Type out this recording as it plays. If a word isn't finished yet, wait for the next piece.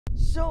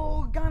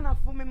show Ghana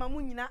for me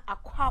mamunyina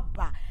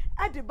akwaba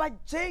Ediba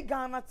J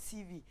Ghana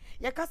TV.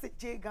 Yakase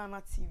J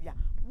Ghana TV.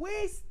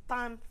 We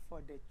stand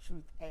for the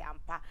truth.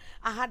 Eyampa.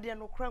 Ahade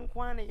no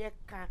krenkwane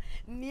yeka.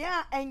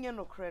 Nia enye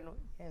no kreno.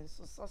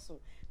 So.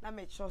 Na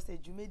make sure say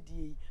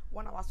dwumedie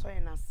one of us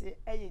na say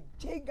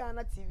J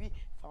Ghana TV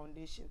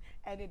Foundation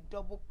and a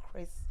double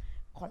Chris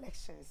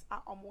collections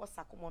are almost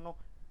Sakumono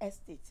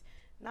estate.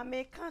 Na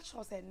make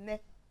sure say ne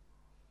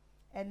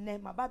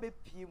my baby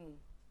piemu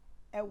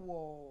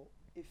ewo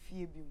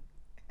efie bi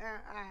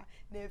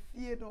na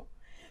efie no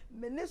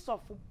minister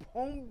of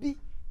pombi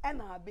e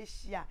na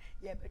abehia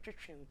ye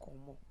betwetwe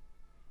nkomo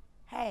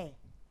hey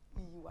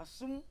yi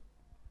wasum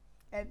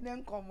ene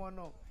nkomo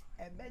no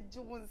e beje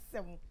wo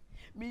nsem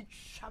me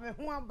twa me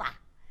ho aba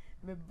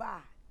me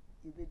ba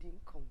e bedi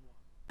nkomo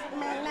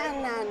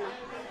Nana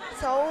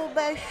so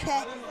be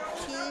hwe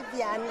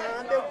TV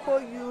ana be ko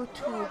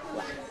YouTube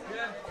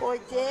ko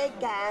je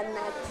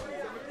Ghana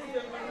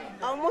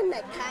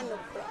amuna kanu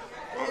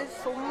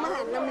so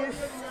man na me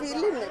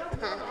feeling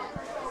it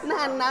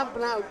na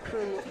brown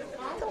crew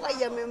so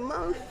I am a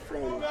man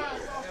friend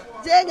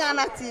J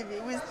Ghana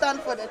TV we stand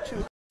for the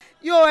truth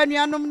yo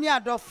anuanom ni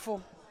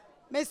adofo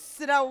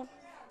mesirawo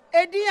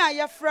edi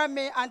ayefra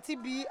me anti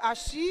bi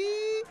ashi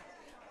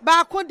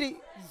ba ko de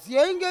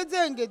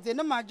ziengeze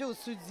na maje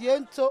osu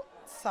ziento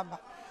saba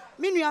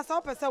minua sa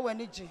opese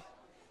wanije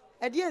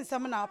edi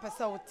ensem na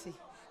opese wote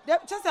de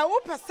chese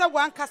opese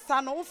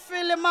wankasa no wo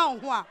feel ma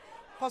ho a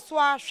koso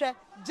ahwe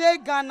J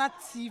Ghana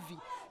TV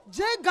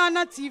J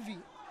Ghana TV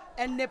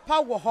enepa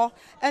wo ho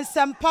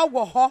ensempa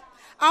wo ho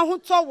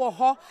ahoto wo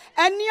ho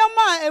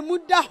enioma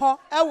emuda ho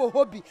ewo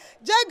ho bi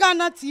J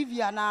Ghana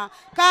TV ana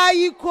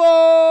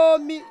kayiko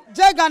mi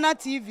J Ghana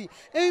TV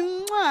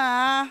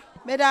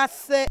me da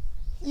se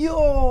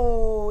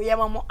yo ya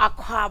mamo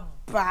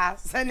akwaba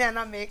sene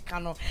na me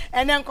kano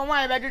ene nkomo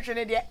aye bedwetwe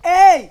ne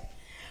de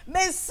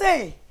me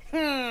say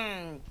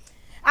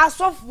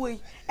asofwe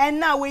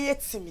ena we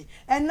yetimi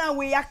ena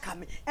we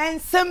yakame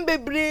ensem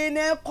bebre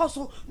na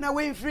ekoso na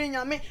we mfiri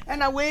nyame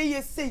ena we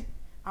yesi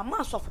ama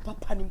asofo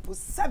papa ni mpo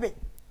 7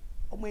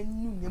 omo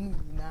enu nyam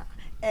nyina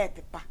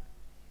pepa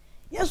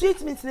yeso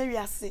yetimi tena wi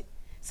ase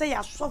say ya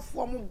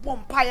asofo omo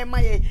bompa ye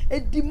maye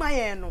edi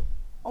maye no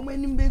omo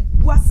enu be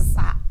gu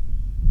asesa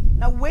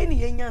na we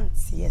ni yenya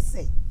ntie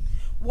say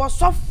wo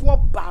sofo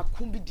ba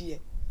ku bi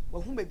de wo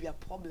hu be bia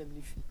problem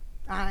ni fi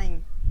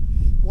ayin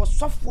wo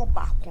sofo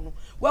ba ko no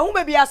wo hu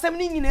be bia asem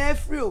ni nyina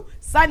afri o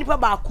sa nipa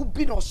ba ku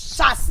bi no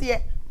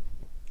hyase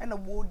e na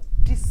wo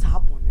di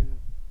sabone no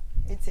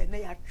enti na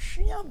ya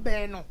twia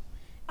be no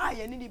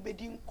aye ni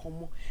bedi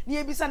nkomo ni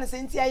ebisa ne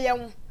senti aye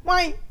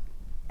wan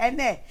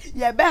ene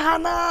ye be ha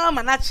na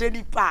ma na kire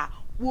nipa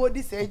wo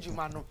di se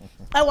adwuma no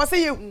I was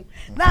say hu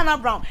na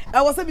brown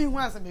I was say bi hu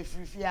asem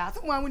efrifia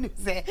so mo anu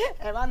se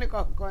e ba ne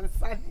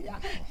concern ya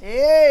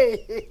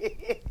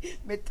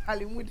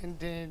metali mu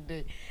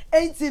den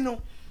enti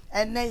no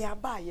ene ya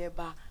ba ye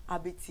ba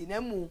abeti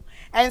na mu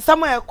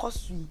ensam e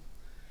kosu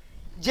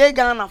J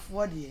Ghana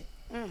for de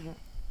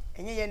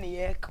enye ye ne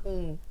ye ka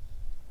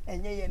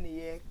enye ye ne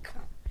ye ka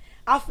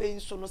afa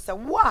nso no se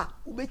wa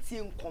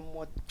ubetie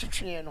nkomo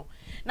twetwe no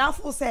na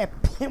afu se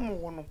pem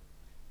wo no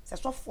se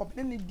sofo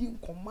be ne di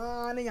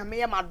nkoma na yame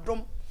ye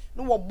madom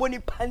no wo boni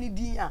pani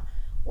din a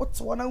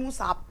wote wona hu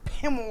sa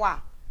pem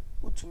wa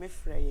utumi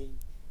frɛ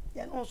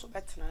ye no so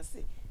betena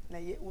se na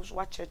ye wo so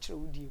wa kyerɛkyerɛ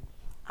wudi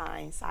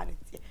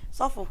insanity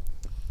sofo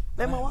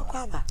be ma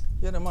wakwaba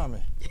ye na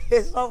mame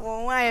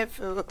sofo wa e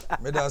fe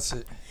me da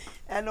se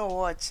e no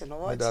watch no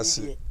watch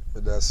me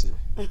da se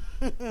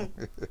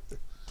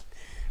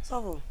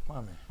sofo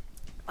mame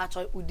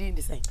pacho udi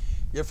ndi say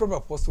ye from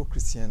Apostle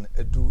Christian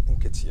Edu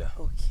Nketia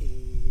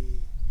okay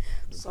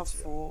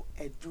Sofo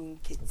Edu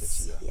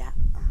Nketia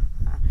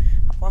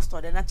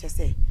Apostle de na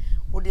chese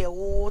wo de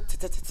wo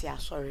tetetetea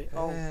sorry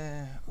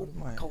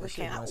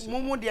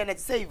mumu de na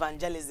say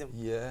evangelism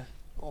yeah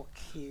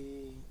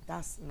okay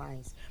that's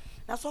nice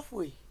na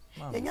Sofo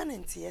yenya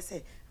ntie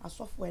say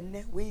asofo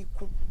enne we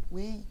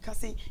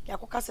kase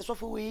yakokase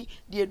Sofo we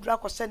de edura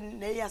kwose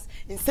na yas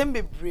nsem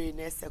bebre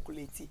na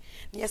circulate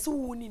na yese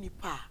wo ni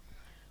nipa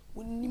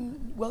woni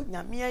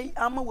nyame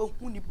ama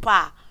wahu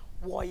nipa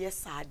wo ye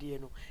sade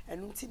no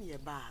enu nti ne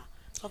ba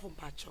Sofo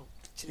mpacho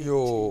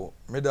yo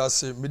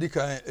medase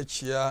medical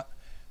echia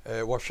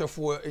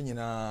wahwefo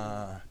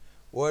enyina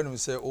wonu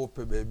se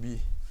ope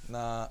baby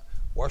na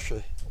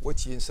wahwe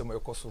watie nsem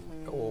ekoso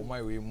wo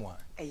mai we mu a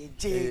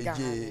J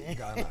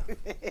Ghana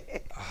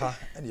aha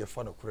ene ye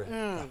fa no kure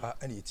aha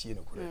ene ye tie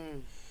no kure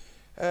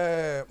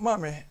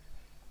mame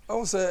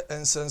on se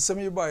ensensem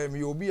yi ba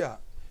me obi a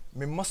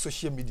me ma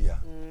social media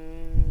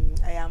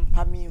I am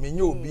pami me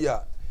nye obi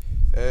a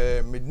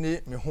me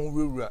ne me ho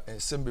wura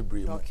ensem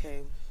bebre mu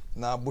okay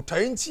na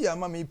botaye nti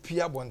ama me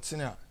pia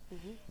bontene a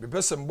me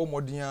pese mbo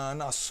modin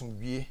na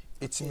asomdwie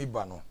etimi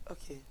ba no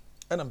okay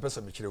ena me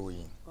pese me kire wo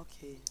yin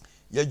okay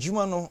ya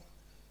djuma no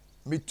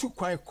me tu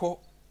kwan ko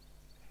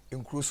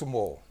enkruso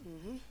mo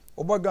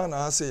obaga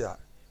na ase ya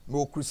me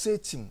okruse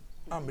team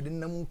am de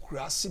nam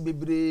nkurase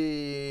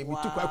bebre me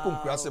tu kwan ko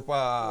nkurase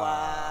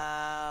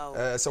pa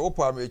So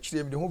opa me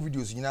chire me the whole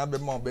videos nyina be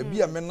ma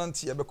baby a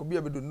menante e be ko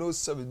bia be do no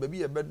service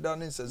baby e be da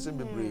ne nsese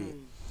bebre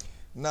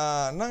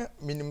na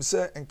minim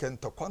se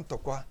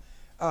nkentokwa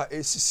a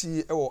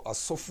esisi e wo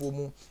asofo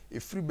mu e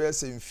free be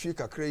se mfie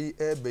kakra yi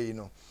e be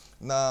no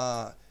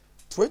na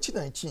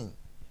 2019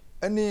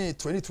 any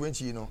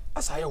 2020 no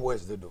asa ye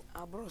words de do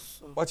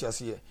abroso what you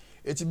see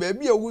eti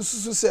baby a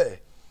wususu se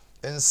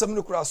ensem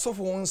no kura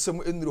asofo won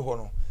nsem enuru ho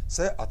no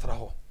se atra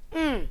ho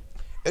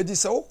edi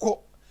se wokọ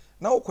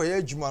na wokọ ya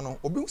adwuma no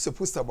obi se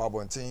poster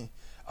babonten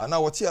ana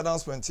wote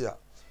announcement ya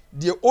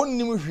de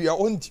onnim hwia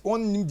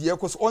onnim de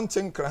ekos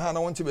onten kra ha na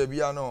wonte baby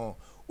ya no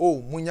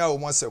munya o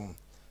masem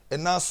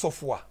ena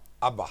asofo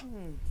aba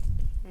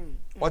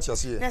what you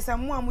see nesa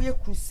mu amu ye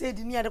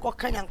crusade ni ade ko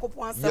kan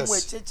yankopon asem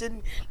wa cheche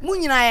mu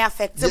nyina ya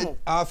affect mu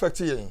affect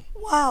yen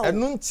wow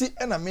enu nti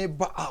ena me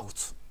ba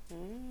out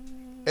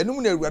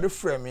enum na awurade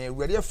frame me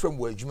awurade frame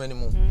wa adwuma ni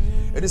mu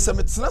edi se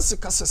metena se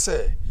kase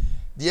se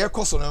de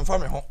ekoso no mfa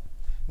me ho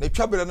na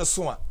twabere no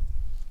so a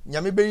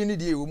nyame beyi ni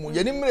de ewu mu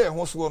yani mre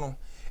ho so no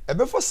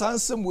ebefo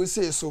sansem we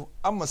sei so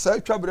ama sa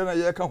twabere na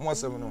ye ka ho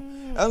asem no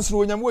enso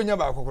onyame onya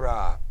ba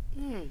akokora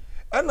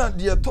ena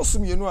de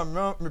tosum yenu a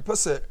me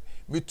pese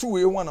metu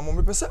we ho na mo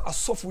me pese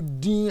asofo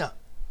din a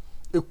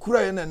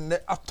ekura ye na ne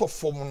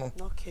atofom no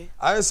okay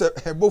aye se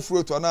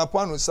bofuro to na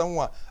pano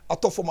sanwa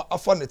atofom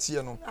afa na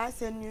tie no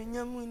ase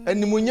nyonyam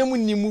animonyam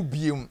nimu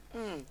biem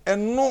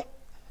eno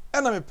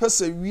ena me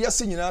pese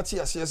wiase nyina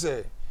tie ase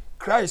se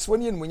Christ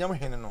when you munyam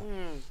hene no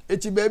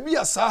eti baby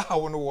asa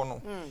hawo no wo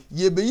no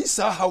ye beyi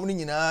sa hawo no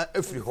nyina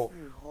afri ho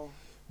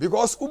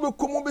because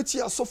ubekomo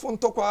beti asofo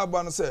ntokwa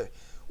aba no se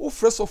wo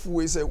fresh of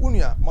we se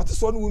unua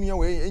mateso no unua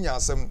we enya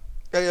asem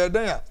eye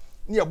dan a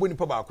ni aboni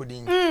pa ba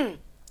akodin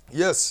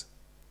yes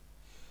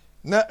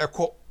na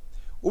eko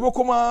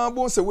ubekoma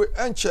bon se we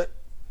enche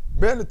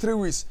ben 3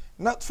 weeks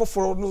not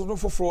for no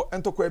for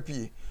entokwa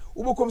pie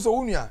ubekom se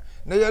unua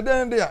na ye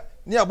dan de a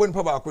ni aboni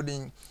pa ba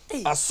akodin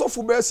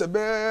asofo be se be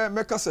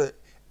meka se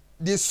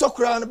di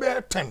sokra no be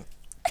 10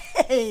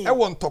 e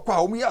won tokwa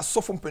o mu ya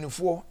asofo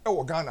mpanifo e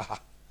wo Ghana ha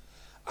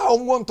a o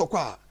won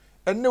tokwa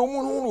enne o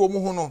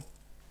mu ho no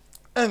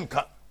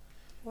enka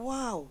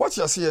wow what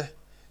you see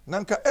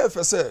nanka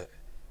efese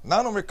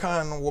na no me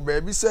kan no wo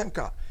ba bi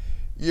senka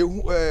ye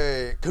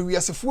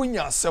kawiasefo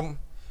nya asem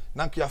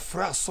nanka ya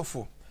fra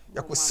asofo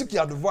ya ko seek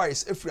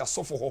advice efri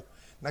asofo ho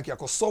nanka ya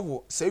ko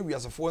solve say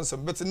wiasefo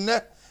nsem but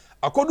ne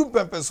akodu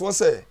pempenso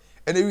se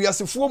ene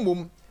wiasefo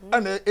mom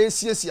ana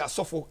esiesi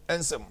asofo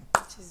ensem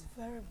which is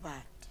very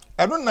bad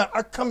eno na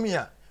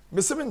akamia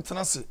me se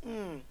mentenase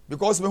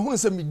because me hu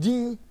se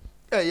medin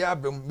ya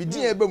abem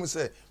medin ebem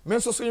se me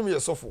nso so yem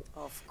yesofo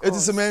eti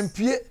se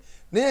mampie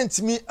na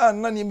yentimi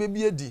anna ne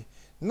mebi edi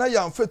na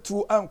ya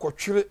mfetu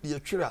ankotwere de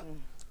yetwere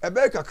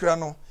ebe kakra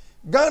no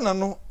Ghana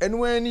no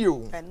enu ani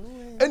o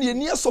eni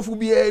eni asofo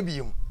bia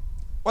biem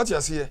what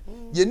you see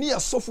ye ni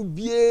asofo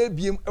bia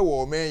biem e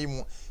wo man yi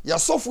mu ya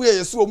sofo ye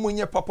yeso omu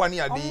nye papa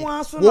ne ade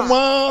wo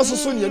ma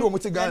so ne ye omu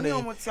te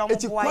Ghana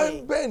eti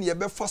kwan ben ye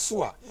be fa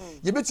so a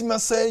ye betima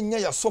sai nya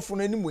ya sofo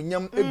no animu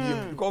nyam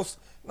ebiem because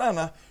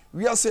na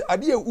we are say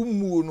ade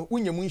ummuo no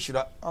unyam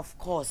nhira of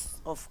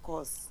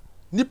course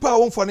nipa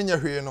wonfa ne nya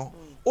hwe no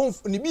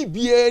ni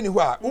bibia ni ho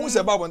a wo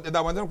se babo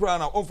da wanten kura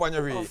na wonfa nya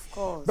hwe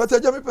but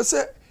aja me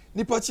pese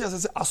nipa chi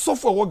asese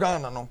asofo wo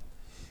Ghana no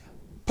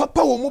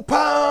papa wo mu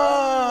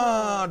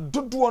pa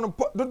dodo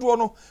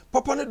no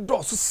papa ne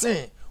do so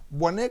sen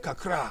bone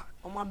kakra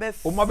o ma be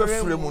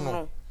frɛ mu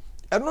no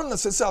eno na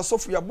sese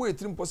asofo ya bo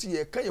etrim posi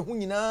ye ka ye hu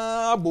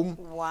nyina bom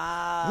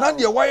wow na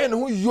de waye ne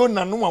hu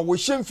yona no a wo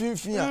hye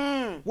mfimfin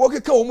a wo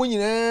keka wo mu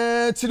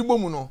nyina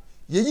tiribom no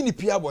ye yi ni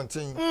pia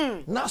bonten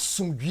na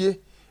asomdue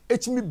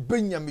etimi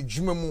benya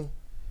medwuma mu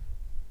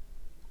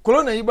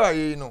kolona yi ba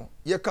ye no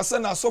ye kasa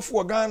na asofo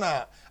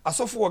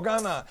wo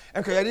Ghana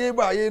enka yare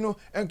ba ye no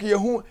enka ye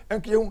hu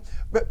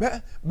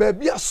ba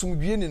bi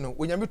asomdue ni no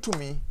onyame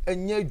tumi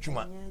enya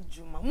adwuma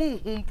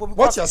munhumpo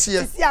what you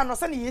see si ano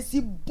se ne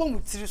yesi bom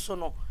tiri so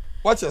no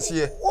what you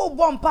see wo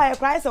bom pa e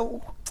cry se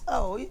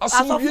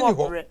asomdue ni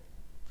ho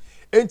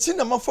enti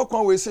na mafa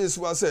kwan we se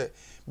so ase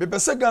be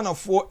pese Ghana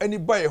fo ani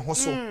ba ye ho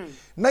so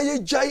na ye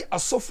jai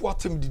asofo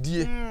atem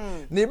didie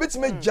na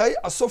ebetime jai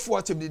asofo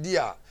atem didie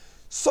a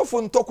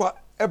sofo ntokwa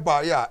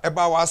eba ya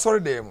eba wa asore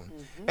dem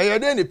eye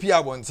den ne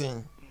pia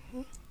bonten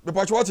be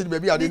pacho what the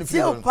baby ade ne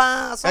pia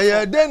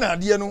eye den na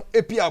ade no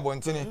epia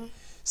bonten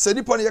se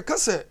dipo ne ye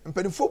kase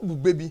mpanifo bu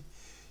baby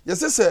ye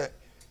se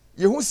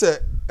ye hu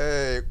se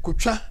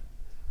kotwa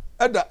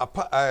eda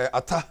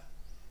ata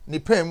ni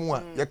pen mu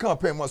a ye kan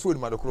pen mu a so ni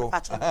madokro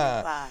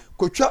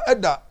kotwa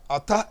eda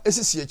ata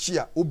esisi achi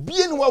a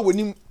obie ne wa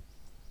wonim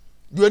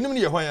de onim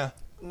ne ye hwan ya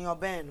ni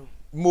oben no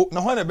mo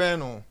na hwan ne ben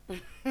no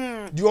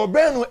di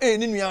oben no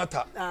ni nua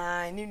ata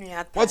ni nua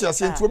ata what you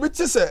say nti obi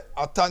ti se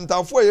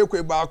atantafo ye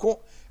kwe baako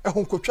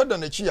ehun kotwa da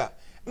na chi a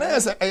na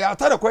ye se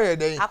ata da kwa ye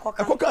den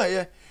ekoka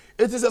ye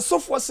it is a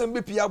sofo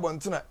sembe pia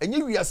bontena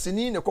enye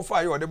wiaseni ne kofa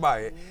aye ode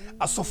baaye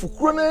asofo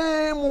kro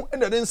na mu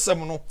ende den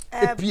nsem no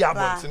epia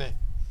bontene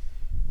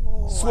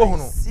so ho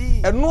no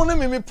eno na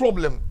me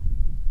problem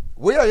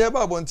we ya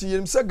ba abonti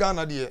yem se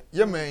Ghana de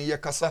ye men ye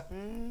kasa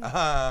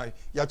aha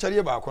ya kyare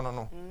ye ba kono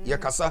no ye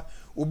kasa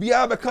obi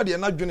a be ka de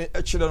na dwene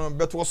e kire no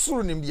beto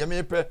soro nim de ye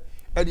mepe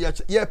e de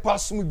ye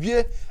pasum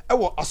dwie e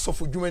wo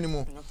asofo dwuma ni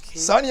mu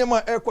sa ne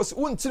ma e kosi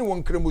wontini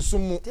won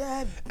kremusum mu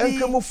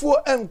enkramofo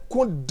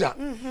enkoda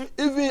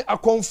even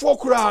akonfo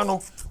kura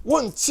no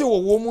wonti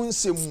wo mu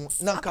nsemu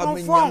na ka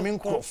menyame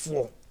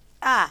nkrofo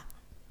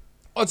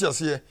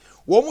otiase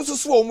wo mu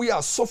susu wo mu ya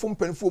asofo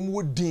mpanifo mu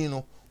wodin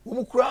no wo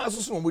mu kura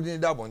susu wo mu din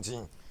da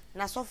abontin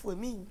na asofo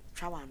emi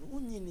twawa no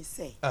unyi ni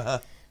say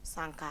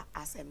sanka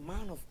as a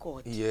man of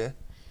God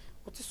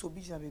what is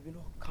obija baby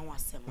no kan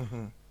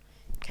wasema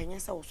kenya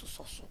sa wo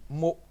soso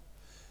mo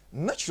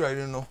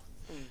naturally no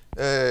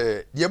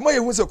ye ma ye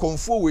hu se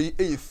konfo we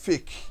e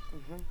fake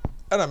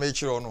ana me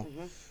kire no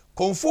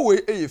konfo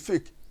we e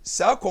fake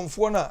sa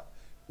konfo na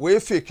we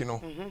fake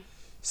no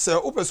se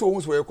opese wo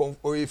hu se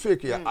we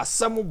fake ya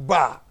asem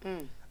ba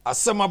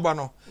asem aba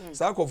no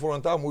sa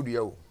konfronta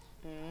modua o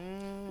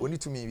oni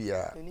tumi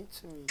bia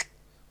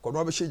kono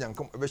abehye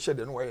nyankam abehye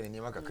de no wa ye ni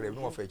ma kakra bi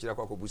no wa fa kire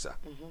akwa busa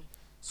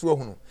so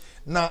hunu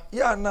na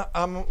ya na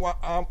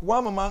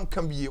wa mama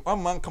nkam bie wa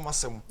mama nkam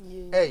asem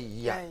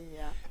ya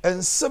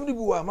ensem ni bi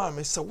wa ma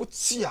me se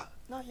wotia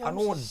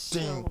ano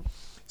den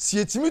si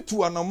etimi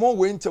tu anamo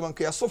we ntem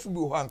nka ya sofo bi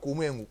ho anka o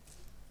mangu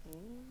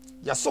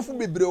ya sofo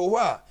bebre ho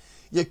a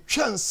ye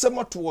twa nsem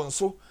ato won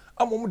so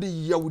amom de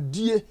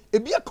yawdie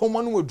ebi aka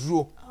oma no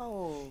waduro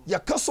ya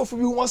ka sofo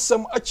bi ho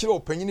asem a kire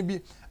opanyini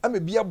bi ama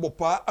bi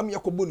abopa ama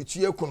yakobo ne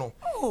tue kuno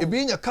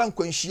ebi nya kan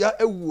kwanhia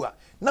awu a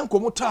na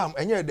nkomo tam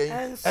enye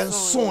den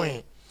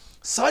ensoe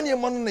sanye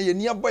mano na ye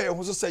nia ba ye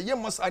ho so se ye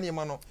ma sanye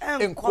mano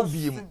enko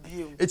biem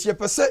eti ye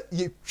pese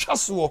ye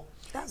twaso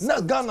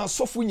na Ghana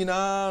sofo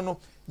nyina no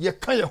ye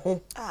ka ye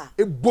ho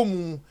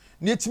ebomu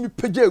na etimi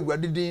pagya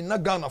awurade din na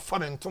Ghana fa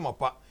ne ntoma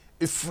pa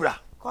efura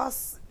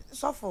cause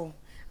sofo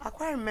I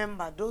quite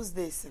remember those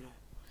days you know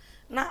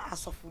na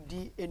asofo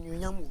di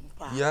enuonyam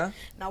mpa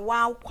na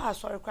wa kwa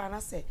sorry kwa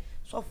na say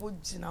sofo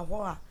gina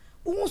ho a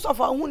Umu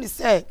suffer, who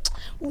say,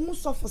 Umu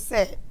suffer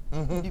say,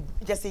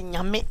 just say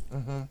nyame.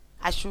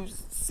 I should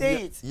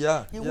say it.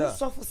 Yeah. You will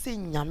suffer say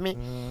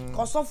nyame.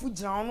 Cause suffer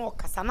jano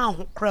kasana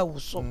who crowd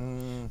so.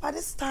 But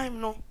this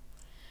time no,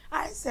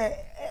 I say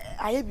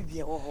I be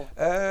be oh.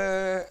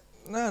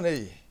 Na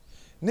ne.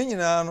 Ni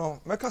nyina no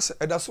meka se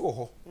edaso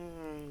ho.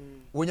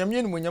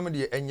 Wonyame ni wonyame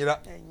de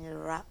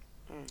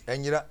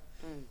enyira.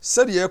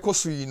 Said ye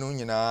ekoso yi no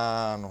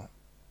nyina no.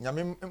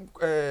 Nyame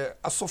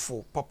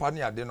asofo papa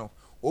ne ade no.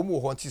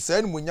 Omo ho nti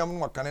sai ni munyam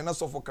no akane na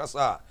sofo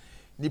kasa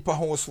nipa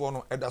ho so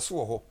no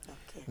edaso ho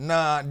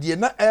na de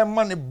na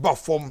ema ne ba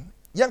fom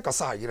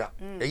yankasa ayira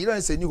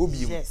ayira se ni ho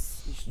biem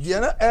de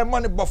na ema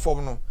ne ba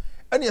fom no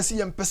ene yesi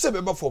yempese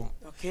be ba fom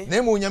na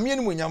ema onyam ye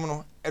ni munyam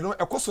no eno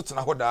ekoso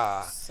tena ho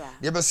da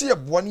de be se ye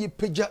boa ne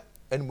pagya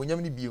ene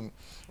munyam ni biem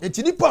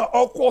enti nipa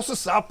okoso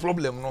sa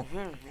problem no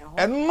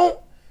eno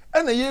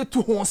ene ye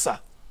tu ho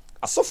sa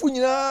asofo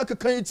nyina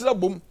kekan yitira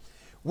bom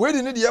we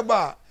de ne de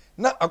ba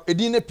na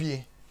edin na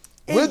pie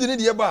we di ne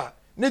de ba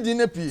ne di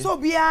ne pie so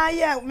bia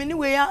ye me ni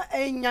we ya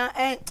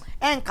enya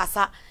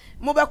enkasa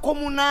mo be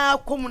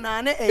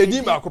komuna ne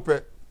edin ba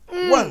kopɛ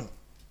one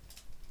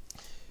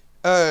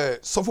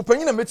sofo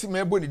panyin na meti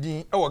me bo ne din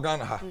e wo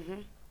Ghana ha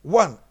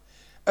one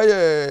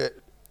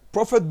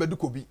prophet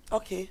Bedukobi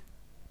okay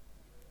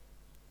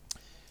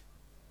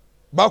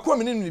ba ko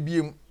me ne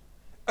biem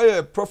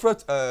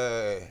prophet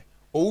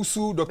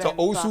Owusu Dr.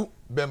 Owusu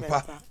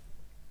Bempa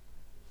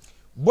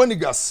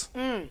Bonigas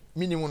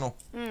minimum no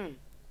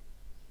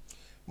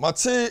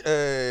Mate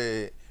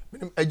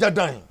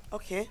Ejadan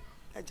okay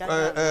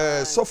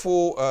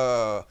Sofo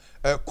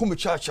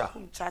Kumichacha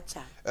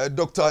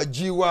Dr.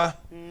 Jiwa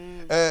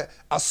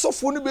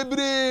Asofo ni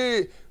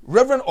bebre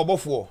Reverend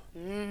Obofo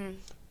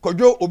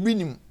Kojo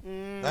Obinim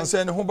na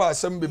nse ne ho ba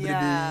asem bebre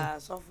bi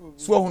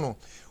so ho no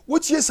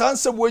wotie sa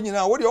ansem wo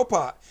nyina wo de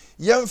opa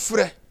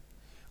yemfrɛ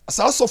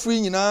asa asofo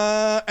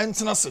nyina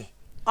entena se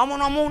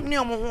omo ni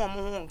omo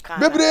ho nka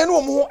bebre ne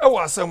omo ho e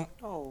wa asem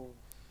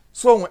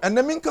so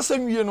enemi nkasa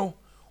nwie no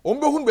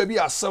ombe hu ba bi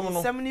asem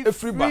no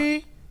efri ba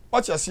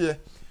wacha se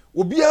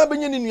obi a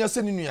benye ne nua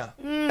se ne nua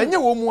enye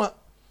wo mu a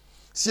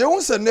se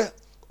hu se ne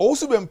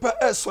Owusu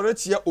Bempa sore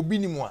tia obi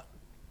ni mu a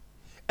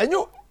enye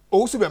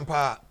Owusu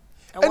Bempa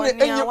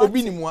enye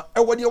obi ni mu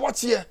a wo de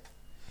wache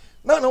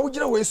na wo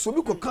gira we so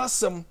bi koka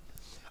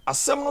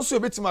asem no so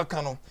ebetima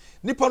ka no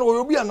nipa no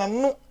obi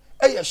anano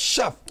eye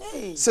sharp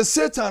se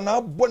Satan na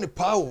abo ne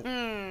pawo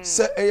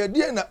se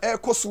eyede na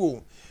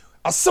ekoso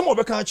asem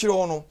obeka kire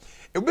ho no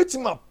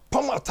ebetima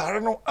pam atare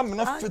no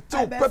amena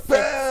fetew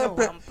pepe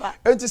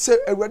enti se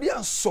awurade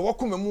anso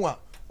wakoma mu a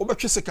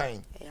obetwe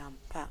sekan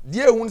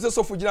die ehun se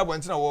sofo gira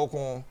bontina wo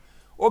ko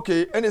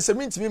okay ene se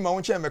mintimi ma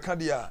won che meka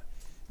dia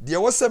de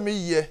wo se me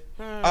ye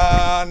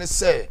ne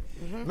se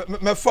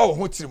me fa wo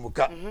ho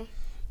tirimuka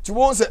ti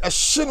won se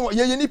ehye no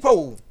ye nipa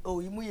wo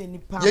yimu ye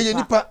nipa ye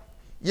nipa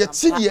ye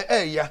ti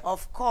de ya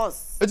of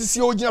course eti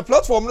se ogina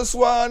platform no so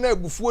na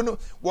abufuo no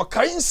wo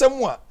kai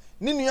nsem a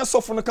ni nua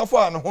sofo no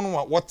kafa no ho no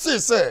a wo ti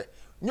se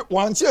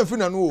wanche amfi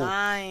na no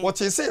what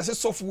you say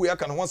soft we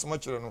aka no ho asema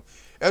kire no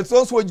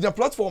eto so ogina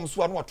platform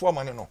so na wato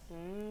amane no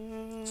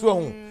so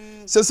hu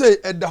say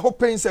da ho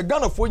pen say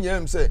Ghana fo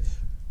nyam say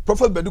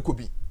prophet Beduko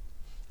bi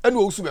ene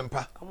wo su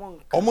bempa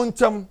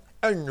omontam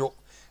enyo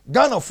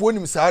Ghana fo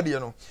nim saade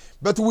no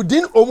but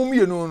within omum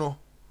ye no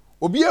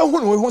obi ehu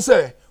no ho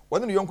say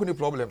wona no yonko ni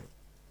problem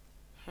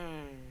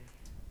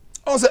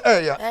on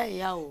say ya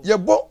ye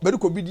bo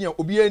Beduko bi dia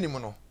obi anim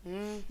no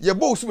ye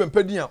bo osu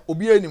bempa dia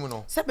obi anim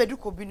no se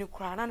Beduko bi ni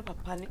kra na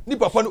ni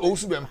papa no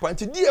osu bempa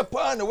nti die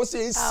pa na wo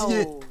say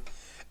esie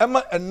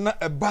ema enna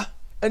eba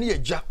ene ye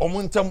gya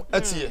omontam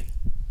atie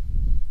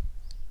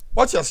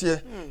what you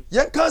say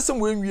yen kan sem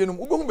we nwie no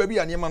wo behu ba bi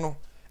anema no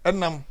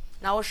ennam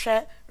na wo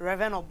hwe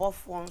Reverend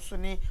Obofo nso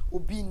ni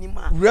obi nim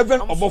a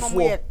Reverend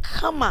Obofo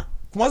kama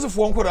kuma so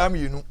fo nkora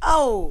amienu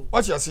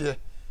what you say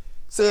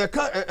say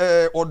ka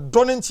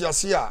odone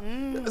ntiase a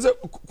say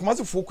kuma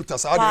so fo kuta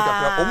sa ade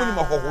kakra omuni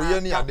ma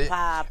hohoye ni ade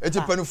eti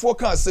panifo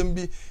ka asem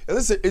bi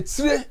say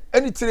etire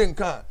ani tire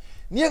nka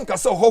ni enka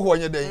se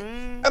hohoye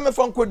den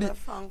emefa nkodi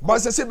ba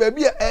say ba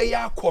bi e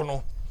ya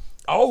akono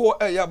awo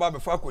ya ba be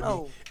fa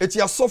kodi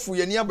eti asofu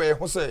ye ni aba ye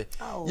ho say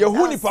ye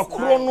hu nipa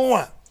kro no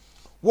a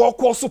wo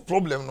cause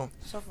problem no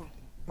sofo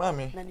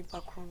mami na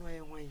nipa kro no ye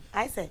wan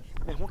I say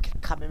me ho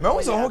keka me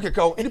ho so ho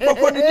keka nipa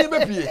kro ni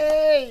be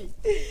pie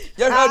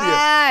ye ha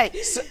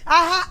de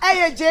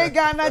aha J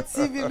Ghana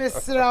TV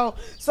Mr.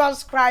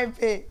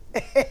 Subscribe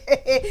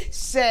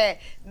share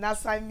na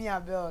sami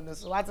abel no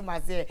so what ma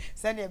say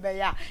send e be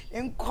ya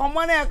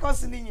enkomo na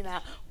ekoso ni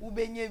nyina wo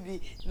benye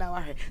bi na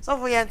wahwe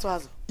sofo ye nto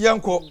azo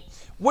yenko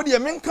wo de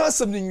menka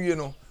asem ni nwie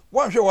no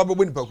wanhwe wa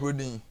bebo nipa kro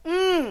din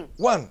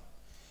one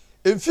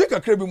emfie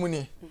kakra bi mu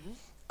ni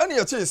ane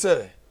ye che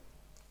say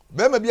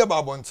be ma bia ba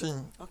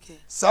abonten okay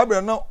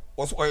sabre na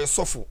oye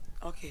sofo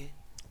okay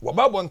wa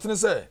ba abonten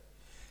say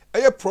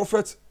eye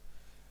prophet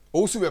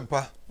osu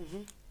bempa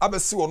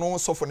abesi wono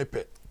sofo ne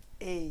pe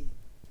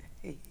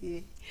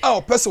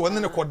ah pese wonne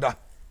ne koda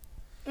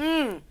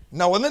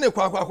na wonne ne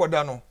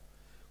kwakoda no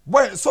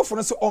boy sofo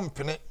no se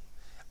ompene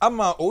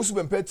ama osu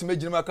bempa time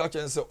ginima aka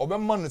chense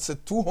obemma no se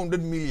 200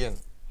 million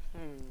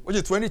which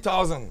is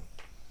 20,000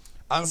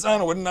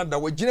 ansana wonne da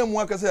wagina mu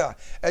aka se a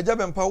eja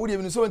bempa wo de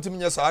bi so ntimi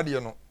nya saade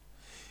no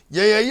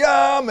ye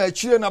ya ma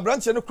chire na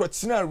branch ne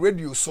krotina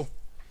radio so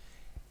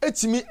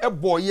etimi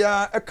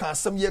eboya e ka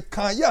asem ye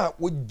kan ya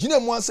wagina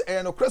mu ase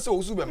e no krese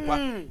osu bempa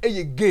e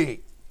ye gay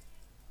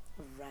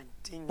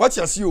what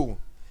you see you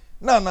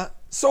nana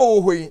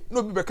so hoyi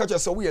no bi be catch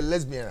us we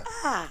lesbian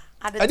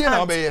at the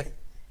time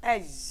na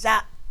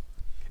eja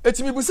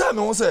etimi busa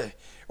me ho say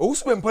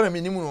osu bempa na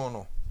menimu no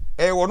no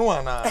wono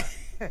ana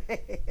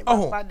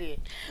aho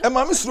e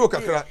ma me suro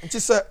kakra nti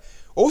se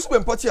osu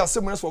bempa ti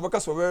asem ne so beka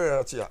so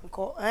be tia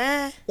nko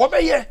wo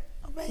be ye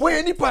wo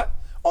ye nipa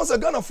on se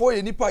Ghana for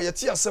ye nipa ye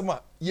ti asem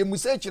a ye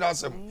musa kira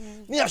asem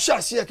ni a sha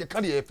ase ye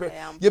keka de ye pe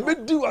ye be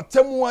di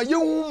atemu a ye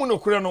hu mu no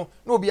kure no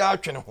na obi a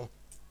atwene ho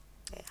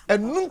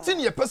enuntin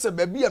ye pese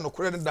ba bia no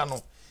kure da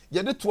no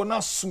ye de to na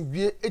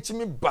asubie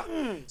etimi ba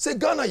se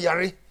Ghana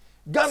yare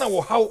Ghana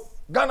wo haw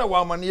Ghana wo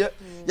amane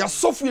ya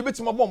sofu ye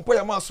betima bompo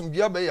ya ma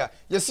asubia ba ya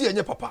ye se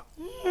yenye papa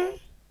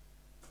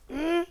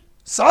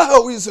sa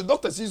how is the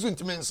doctor sizu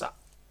ntimi nsa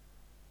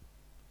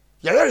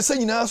yare se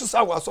nyina so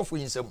sa wo asofu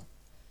yinsam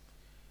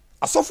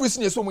asofu isi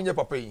ne so munye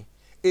papa yi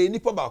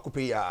nipa ba ko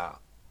pe ya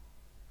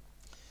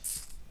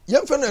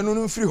yemfa na enu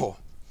no mfiri ho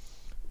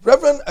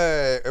Reverend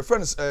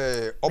friends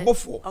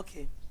Obofo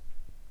okay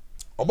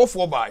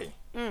Obofo bai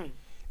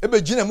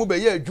ebe gina mu be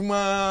ye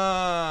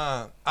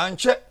adwuma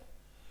anche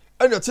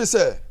ene te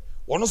se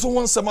wono so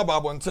ho nsema ba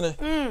abontene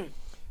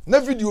na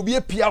video bi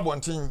epia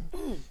abonten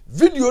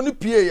video no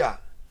pie ya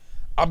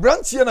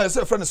abrantie na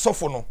se friend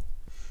Sofo no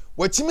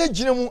watime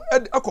gina mu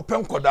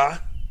akopem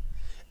koda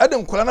ede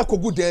nkola na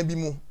kogu dan bi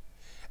mu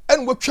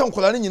ene watwa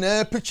nkola na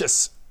nyina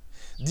pictures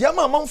dia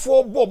ma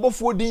manfo bo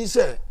Obofo din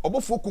se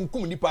Obofo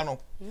kunkum nipa no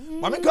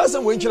mame ka se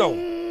wo nkyira wo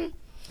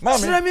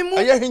mame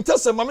aye hinta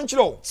se mame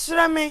nkyira wo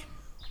sira me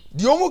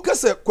di omo ka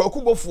se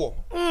kwaku bofo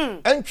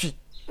entwi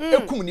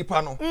ekum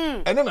nipa no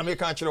ene na me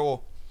ka kyira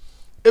wo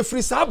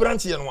efri sa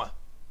branch ye no a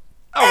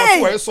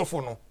wo so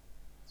Sofo no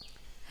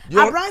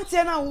abranch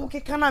na wo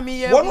keka na me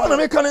ye wo no na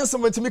me ka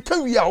nsem ntimi ka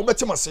wi a wo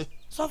betemase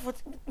Sofo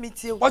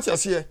metie what you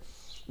say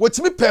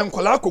wotimi pen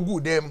kola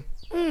kogu dem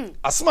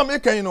asema me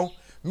kan no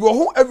me wo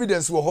ho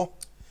evidence wo ho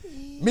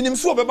minim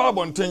so obeba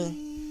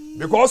abonten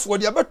because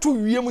what you abeto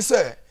wiem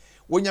say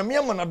wonyame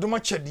ama na doma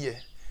kyede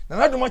na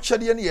na doma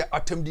kyede ne ye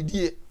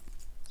atamdidie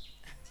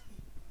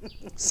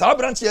sa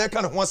branch ye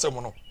kan ho asem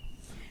no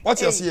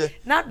what you say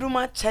na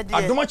doma kyede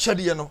adoma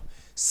kyede no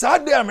sa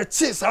de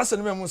amete sa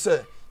asem me mu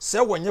say se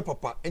wonye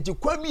papa enti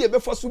kwa bi ye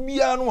befa so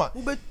bia no a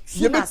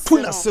ye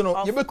betu na se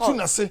no ye betu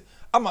na se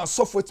ama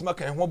Sofo etima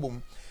kan ho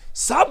bom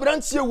sa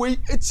branch ye wei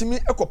etimi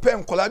ekope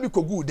nkola bi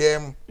kogu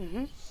dem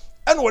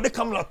ene wo de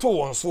kamera to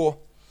won so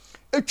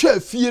etwa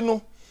afie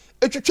no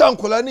etwitwa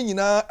nkola ni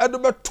nyina ede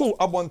beto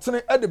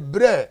abontene ede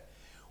bre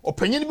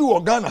opanyin bi wo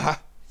Ghana ha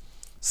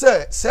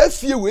se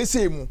afie we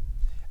se mu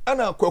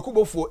ana kwaku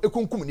bofo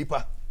ekunkum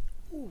nipa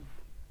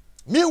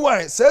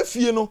meanwhile say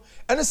fie no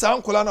ene sa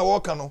ankola na wo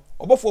ka no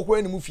obofo kwa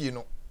enimu fie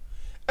no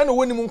ene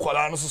woni mu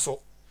nkola no so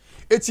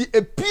eti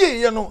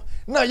epie ye no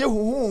na ye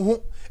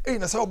huhuhu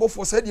na sa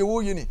obofo sa de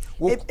wo ye ni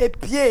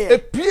epie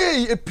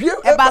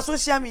ba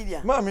social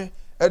media mami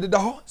ededa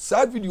ho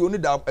sa video no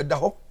da eda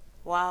ho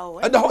wow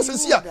eda ho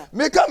sensia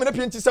me ka me na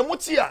penti se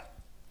moti a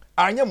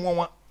anye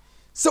monwa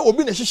se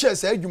obi na hihye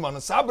sa adwuma no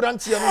sa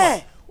brantie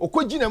no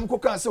okogina m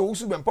koka se wo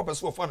su be mpapa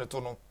so ofa ne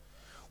to no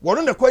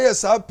wono ne koye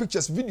sa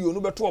pictures video no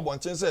beto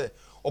obonchen se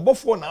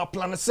obofo na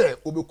plan se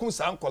obekum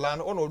sa ankola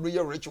no ono do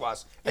ye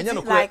rituals enye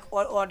no like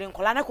or the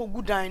nkola na ko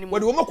gudan ni mo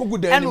wo ma ko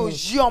gudan ni mo and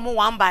oji omo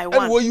one by one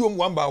and wo yi omo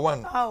one by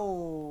one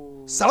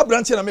oh sa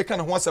brantie na me ka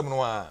ne ho asem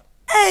no a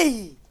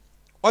hey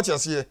o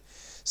tiase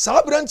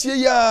sa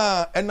brantie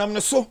ya enam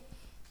ne so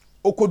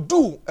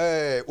okodu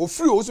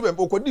ofiri o su be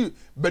okodi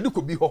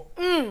beduko bi ho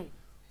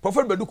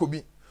prophet beduko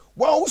bi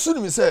wa wo su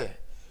ni me se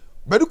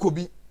beduko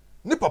bi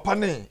ni papa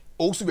ne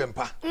o su be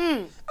mpa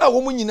a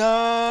wo mu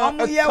nyina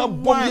aka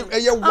bom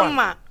eye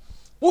wan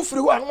wo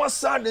firi ho an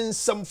wasa de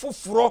nsam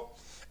foforo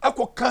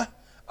akoka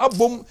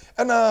abom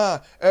na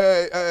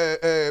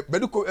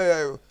beduko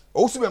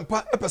o su be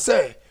mpa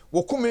epese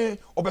wo kumi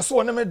obeso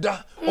wona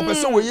meda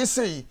obeso wo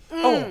yesei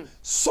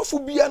sofo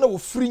bia na wo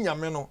firi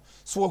nyame no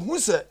so wo hu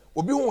se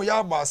obi hu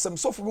ya ba asem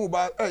sofo bi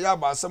ba ya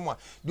ba asem a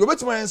de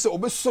obetima yen se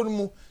obeso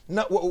mu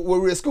na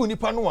wo rescue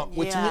nipa no a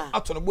wotimi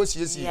ato no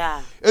bosiesie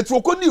etu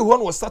okodi ho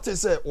no start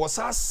se wo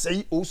sa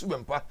sei osu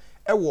bempa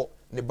ewo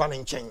ne ba ne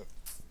nchen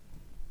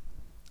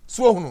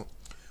so hunu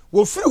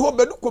wo firi ho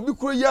bedu ko bi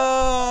kuro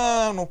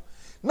ya no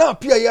na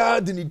apia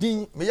ya de ne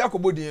din me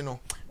yakobo din no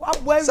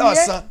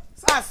sasa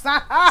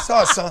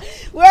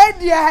we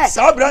dia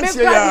sa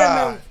branche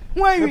ya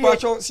me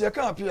pacho se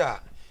ka apia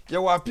ye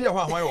wa apia ho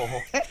ahwan wo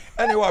ho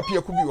ene wa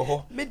apia ku bi wo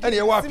ho ene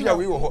ye wa apia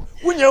we wo ho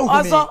wunya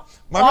huni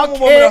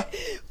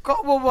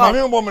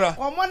mami mo momra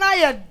omo na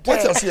ye de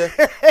wotase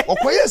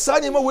okoye sa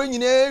ni ma we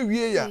nyina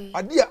wie ya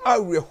ade a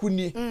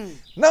awrehuni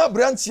na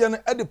branche no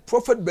e de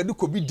prophet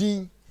beduko bi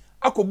din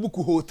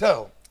akobuku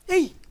hotel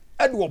eh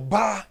ede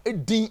oba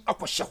edin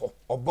akohye ho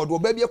obodo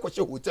oba bi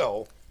akohye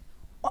hotel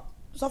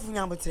Sofo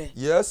nyambotre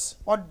yes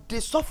o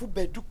de sofo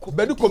beduko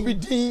bi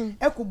din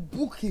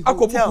akobuku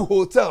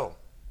hotel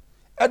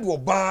ede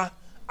oba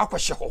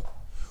akohye ho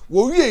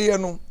wo wie ye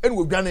no ene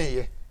wo dwane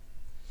ye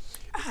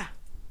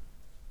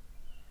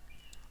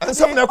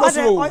ansam na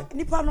koso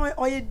nipa no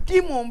oye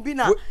demon bi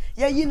na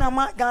ye yi na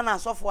ma Ghana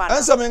sofo ana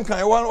ansam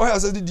nkan o ha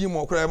say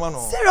demon kra ma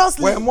no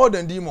seriously we more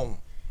than demon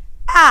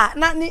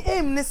na ni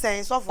aim ni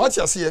sen sofo what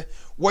you see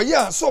wo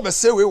ya so be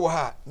say we wo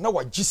ha na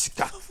wa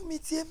gisika sofo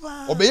metie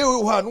ba obeye we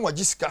wo ha na wa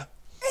gisika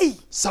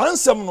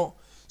sansam no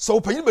so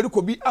panyin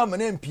beduko bi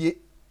amana mpie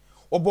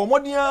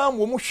obomodea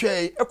mo mu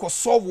hwe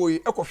ekosolve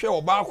ekohwe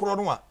oba akoro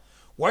no a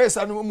wo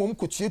yesa no mo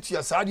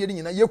mkotuatua saade ni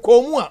nyina ye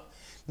komu a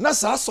na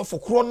sa sofo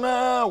kro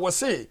na wo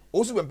se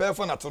osu be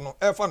mpefa na to no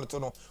efa no to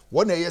no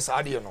wo na ye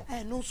saade no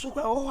no so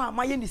kwa wo ha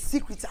ma ye ni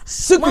secret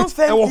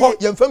e wo ho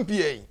ye mfam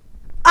pie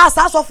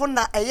sa sofo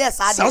na ye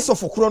saade sa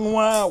sofo kro no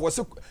a wo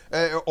se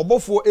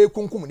obofo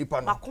ekunkum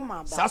nipa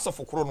no sa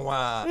sofo kro no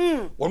a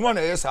wo no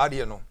na ye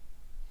saade no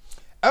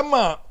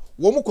Emma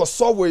wo mu ko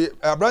solve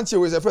branch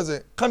we say first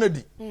Canada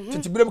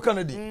titibirem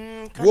Canada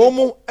wo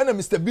mu na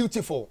Mr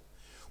Beautiful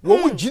wo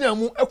mu gina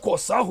mu ekọ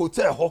sa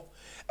hotel ho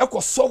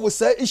ekọ solve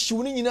sa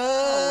issue ni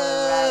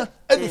nyina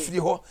edifiri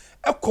ho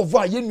ekọ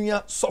va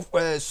yenua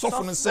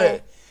soft no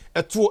say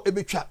eto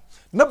ebetwa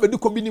na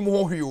bediko bi ni mu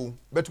ho hwe o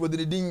but we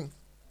dey din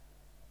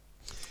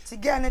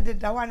tigane de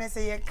da wane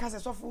say ye kase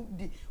soft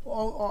di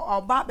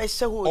oba be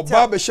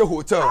she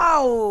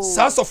hotel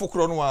sa soft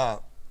kro no a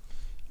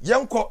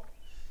yenko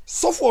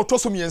Sofo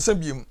otosom yensa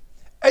biem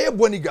eye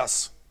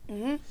bonigas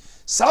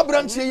sa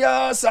branche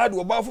ya sa de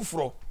oba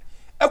foforo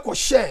ekọ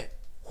share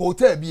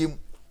hotel biem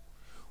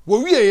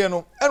wo wieye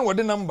no en wo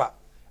de number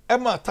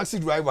ema taxi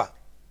driver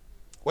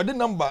wo de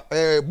number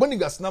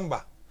bonigas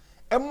number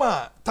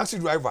ema taxi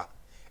driver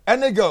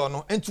ene girl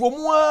no enti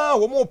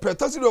wo mo pe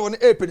taxi driver no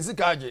penisi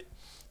kaage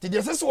ti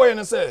de sese wo ye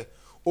no say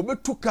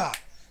obetu car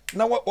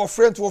na wo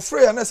friend wo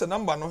free ya na se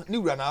number no ni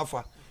wura na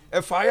afa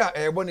e fa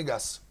ya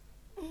bonigas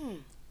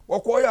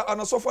wakoya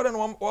anasofo de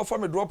no wafa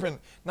me dropping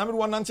na me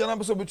wonantia na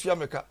beso betua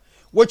meka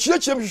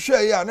wachiachiem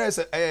hwehwe ya na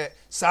ese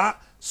sa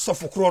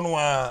sofokro no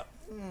a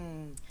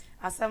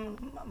asem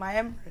my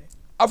emre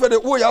afede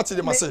wo ya ati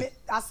de mase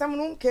asem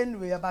no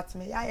kenwe ya but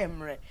me ya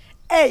emre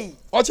eh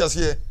o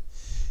chese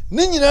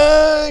ni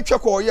nyina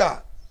twekọ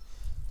ya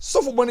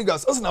sofo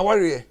bonigas ase na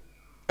ware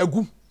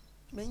agu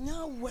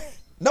menya we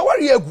na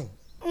ware agu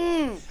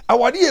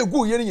awade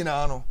agu ye ni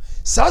nyina no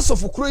sa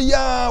sofokro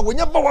ya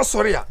wonya ba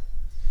wasore a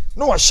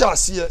no wa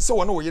shaase se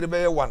wona wo yire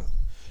be one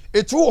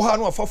etu wo ha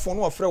no afafo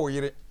no afra wo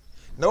yire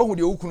na wo hu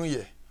de ukunu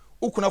ye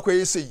ukuna kwa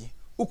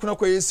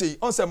yesei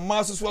on se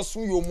maso so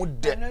aso yo mu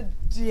de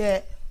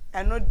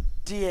eno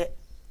de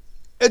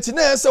eti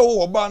na se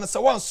wo ba na se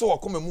wan so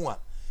akoma mu a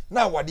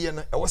na awade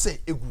no e wo se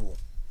egu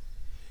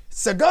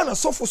Sagana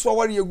Sofo so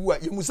wari egu a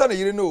yemusa na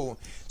yire no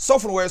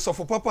Sofo no we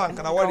Sofo papa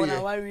anka na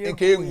wari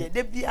enka egu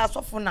de bia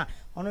Sofo na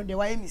ono de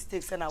why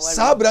mistakes na wari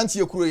sa branch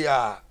ye kuro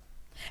ya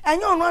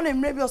enye ono na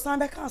mre bi osan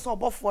be kan so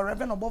obofo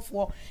reverend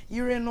obofo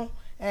yire no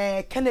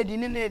Kennedy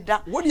ne da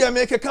what do you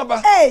make a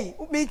kaba hey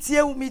metie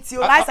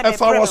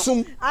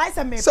I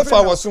say me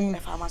Sefa wasum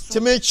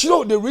to make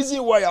sure the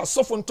reason why I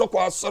Sofo ntoko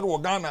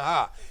asoro Ghana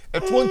ha e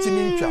 20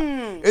 mincha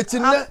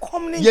etinna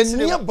ye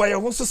nia baye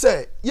ho so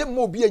say ye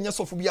mo bi anya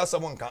Sofo bi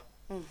asem nka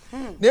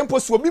na mpo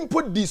so obi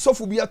mpo di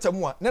Sofo bi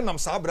atamu a na nam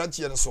sa branch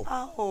ye nso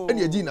e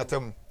na edi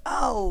natam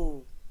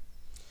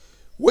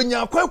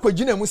wonya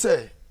akwa mu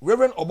say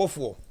Reverend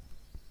Obofo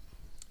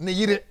ne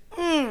yire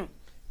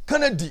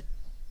Kennedy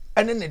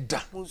ene ne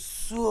da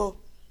musuo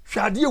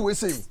hwade we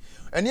say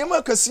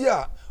enema kase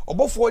a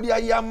Obofo di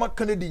aye ama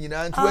Kennedy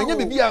nyina nti wanya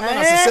bibia na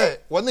na se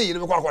wona yire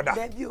bekwa akoda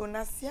baby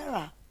ona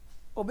Sierra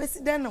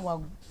obesi den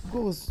wa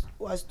goals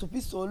was to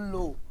be so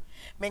low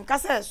men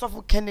kase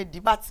Sofo Kennedy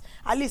but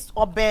at least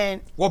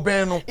oben no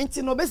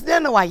nti no obesi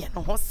den wa ye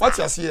no ho sa what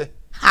you see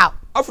how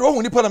after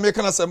ohun nipa na me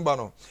kana semba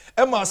no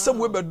e ma asem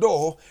we bedo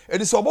ho e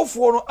di se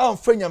Obofo no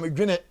amfa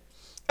nyamedwene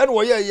e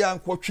no ye ya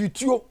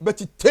nkwotwituo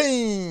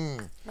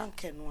betiten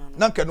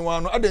nankenu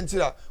ano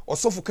adentira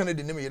Osofo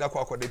Kennedy ne me yira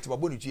kwa akoda ti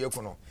baboni tuye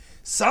ko no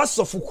sa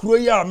Sofo kuro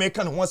ya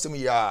America ne ho asem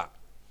ya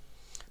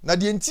na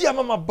de enti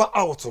amama ba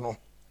out no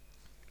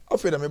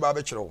afeda me ba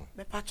be kire wo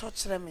me pa cho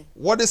kire me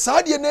wo de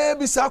saade na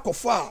bi sa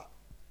akofa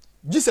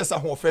Jesus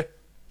ahofe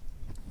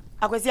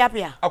Akwasi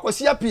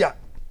Appiah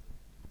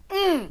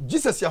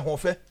Jesus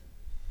ahofe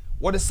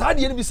wo de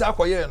saade ne bi sa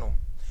akoye no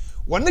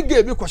wone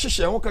ga bi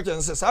kwahyehe ho ka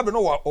kyense sa be no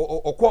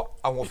okọ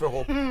ahofe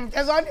ho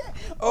just on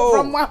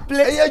from one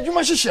place e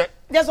adwuma hyehye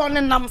just on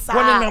nam sa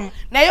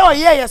na ye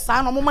oye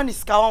sa no mo ma ni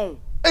sika on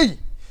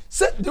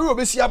se de we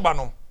obesi aba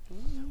no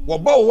wo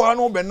ba wo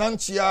anu be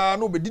nanchia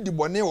no be didi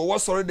bone wo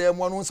sori da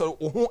mu anu so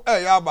ho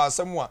ya aba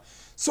asem a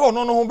se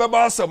ono no ho be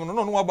ba asem no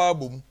no aba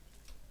abom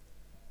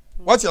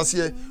what you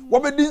say wo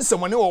be di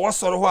nsem ne wo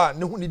sori ho a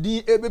ne hu ne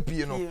din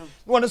ebepie no ne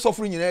wone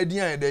sofro nyina din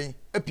ayedan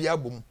epie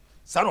abom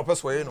sa no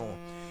peso ye no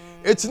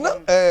etina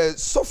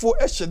Sofo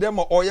ehye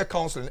ma oye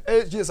counseling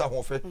Jesus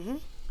ahofe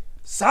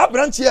sa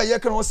branch ya ye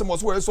kan wo se mo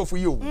so wo Sofo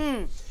yi o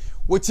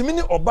wotimi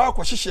ni oba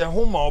akohyehe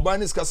ho ma oba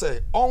ni sika say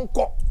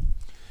onko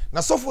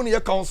na Sofo ni ye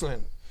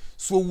counseling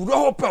so wuro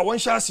ho pa won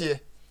hyase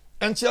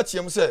entia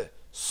tiem say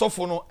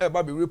Sofo no e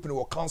ba be rape ni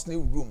wo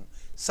counseling room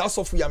sa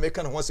Sofo ya make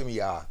kan ho asem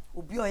ya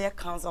obi o ye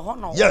counsel ho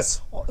no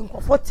yes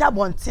nkofo ti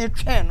abonten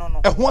twen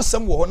no e ho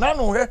asem wo ho na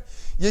no he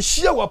ye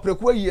hia wa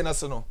preku yie na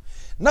se no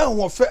na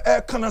ho fe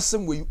e kan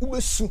asem we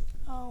ubesu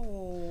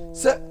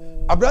se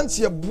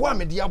abrantie boa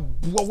me dia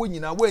boa wo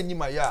nyina wo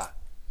anyima ya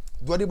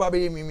do de ba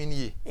be yemimi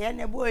ni ye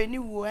ne boy ni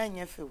wo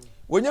anya fe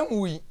wonya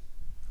muyi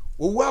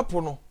wo wu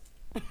apo no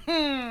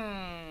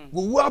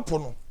wo wu apo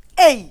no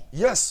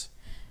yes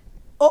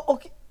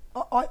okay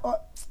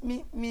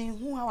me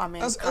hu how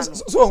am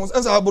so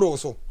ansa abro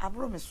so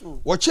me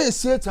so wo che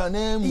Satan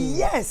na mu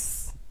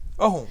yes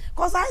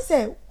cause I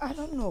say I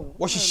don't know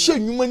wo hye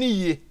nwuma ni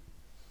yie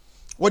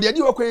wo de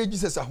ade wo kwa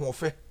Jesus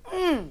ahofe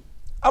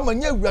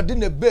amanya awurade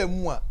na ba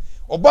mu a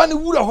oba ne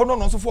wura ho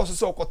no so fo so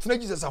se okotena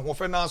Jesus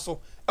ahofe na so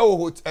e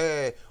wo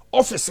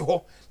office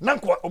ho na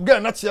nko oga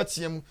na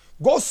tiatiam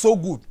God so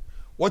good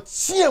what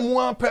tiam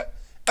ape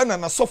ena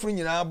na sofro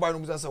nyina ba no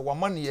musa se wa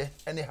mane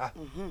ene ha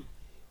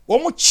wo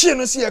mo chie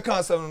no se ye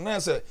kan se no na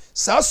se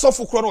sa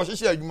sofo kro no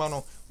hyehyɛ adwuma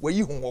no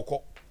wayi hu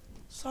hokɔ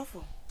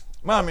sofo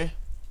mami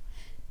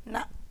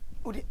na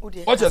udi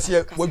o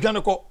chese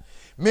wadwane kɔ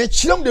me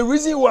chiram the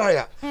reason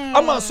why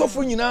ama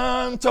sofo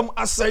nyina ntam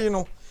asai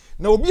no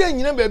na obi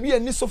anyina ba bi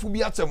ani sofo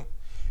bi atem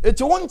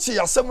eti wonche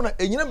asem na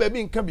anyina ba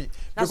bi nka bi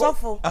na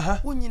sofo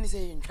wonyini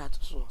se ntwato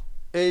so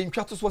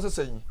ntwato so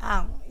sesan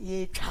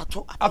ye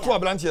twato ato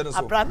abrantie no so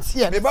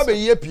abrantie me ba be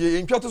ye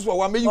pie ntwato so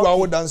wa meyi wa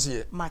wo dance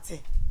ye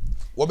mate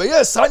wo be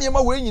ye sa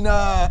nyema we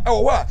nyina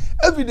wo ho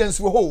evidence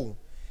wo ho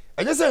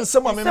enye se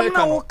nsem a me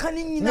meka no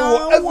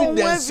wo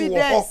evidence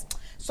wo ho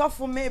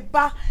sofo me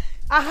ba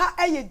aha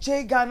eye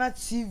J Ghana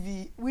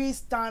TV we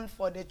stand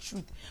for the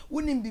truth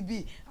unim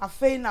bibi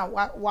afei na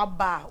wa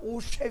ba wo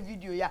share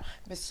video ya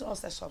me so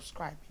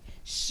subscribe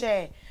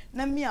share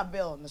na me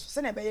bell no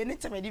so na be ye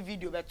anytime the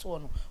video beto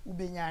no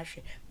ubenya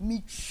ahwe mi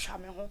twa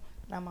me ho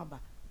na maba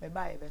be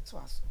ba ye beto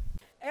aso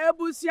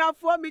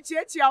ebusiafo mi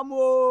chiechia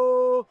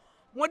mo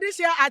modi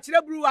share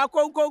akire bru wa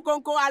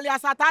konkonkonko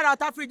alias atara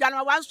ota free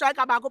jana one strike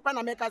abako pa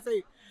na make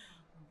say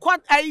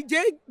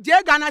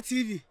J Ghana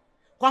TV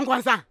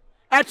kwankwansa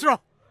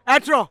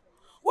etro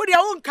wo de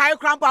won kai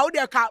krampa wo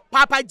de ka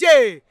Papa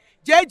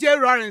JJ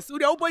Lawrence wo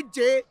de wo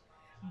J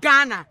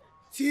Ghana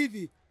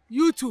TV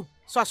YouTube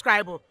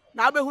subscribe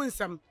na obe hu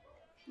nsem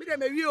me de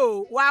me wi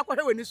o wa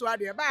akwhwe wani so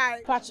ade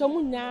bye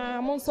pachomu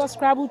na mon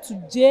subscribe to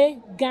J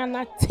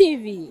Ghana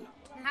TV.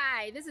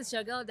 Hi, this is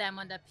your girl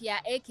Diamond Appiah,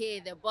 aka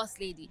the Boss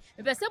Lady.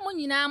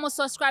 I'm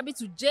subscribe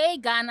to J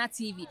Ghana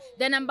TV,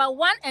 the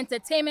 #1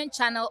 entertainment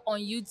channel on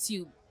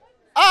YouTube.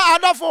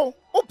 Adafo,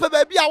 upe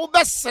baby a wo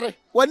besere,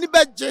 wani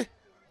beje.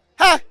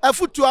 Ha,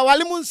 afutu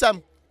awale mu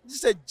nsam.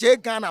 say J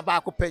Ghana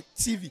back up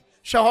TV.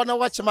 Show na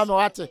watch mama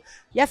wate.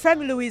 Your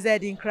family Louise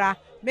Edinkra.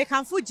 Make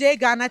am fu J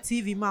Ghana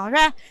TV ma.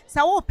 Hwe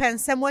sa wo pen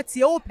sem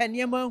wati wo pen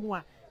yema hu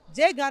a.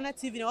 J Ghana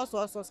TV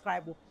also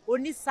subscribe.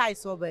 Only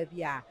size o ba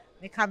bia.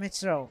 Make am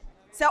chiro.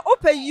 So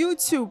open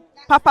YouTube,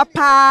 Papa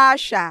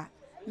Pasha.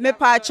 Me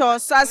pacho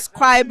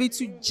subscribe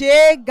to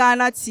J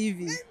Ghana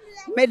TV.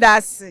 Me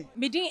that's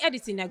Me doing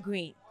editing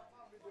agree.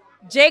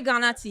 J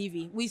Ghana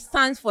TV, we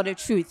stand for the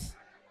truth.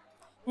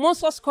 Mo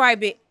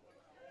subscribe it.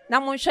 Na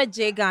mo share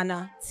J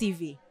Ghana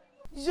TV.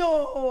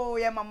 Yo,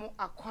 ya mamu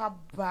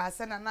akwaba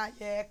se na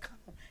ye ka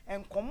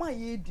Ankomah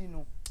ye di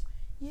no.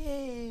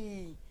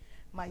 Yay.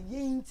 My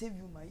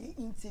interview.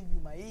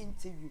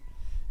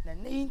 Na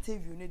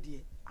interview ne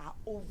de a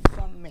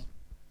over me.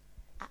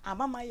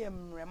 Amama ye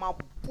mre ma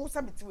po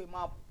sabiti we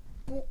ma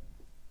po.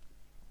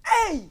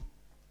 Hey!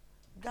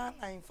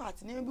 Ghana in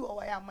fact, ne bi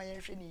o ya ma ye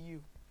hwe ne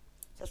you.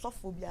 Se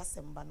sofo bi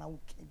asemba na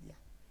woke bia.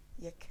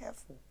 Ye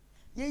careful.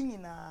 Ye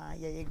nyina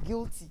ye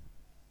guilty.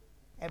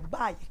 E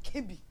ba ye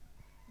kebi.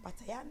 But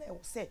ya na e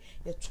say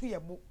ye to ye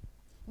bo.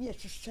 Ni ye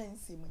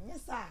hwehwense mu.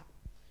 Nyesa.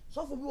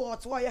 Sofo bi wo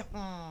to ye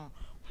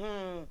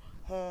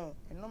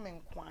eno me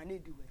nkwa na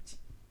di wachi.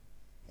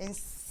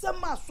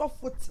 Ensema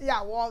sofo ti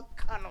a wo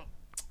ka no.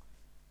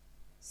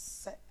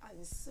 Se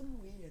ansem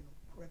we ye no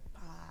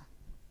prepa.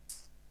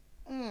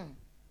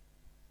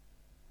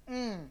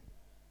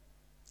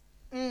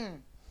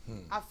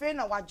 Afe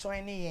na wa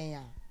join yen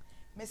ya.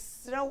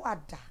 Mesra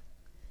wada.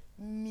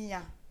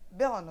 Mia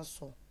be on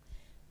so.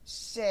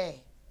 Share,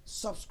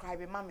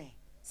 subscribe mama.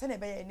 Se na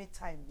be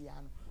anytime bia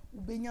no.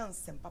 Ubenya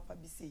nsem papa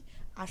bi say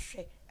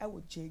ahwe e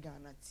wo J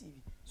Ghana TV.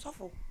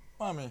 Sofo.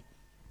 Mama.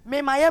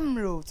 Me my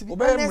emro to be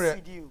honest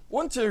with you.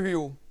 Won't you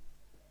hear?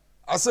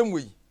 Asem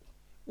we.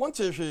 Won't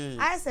you hear?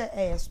 I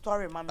say a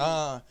story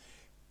mama.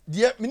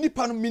 Dear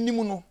minipa no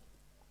minimu no.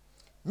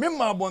 Me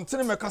ma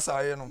bontene me kasa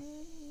aye no.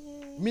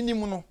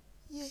 Minimu no.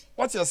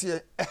 What you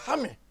say? E ha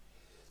me.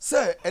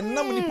 Say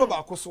enam nipa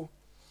ba akoso.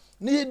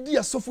 Na ye di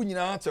asofo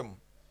nyina atem.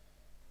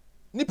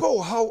 Nipa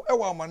wo haw e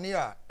wa amane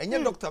a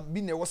enye doctor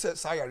bi na wo se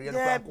sa yare no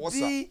kwa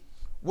kosa.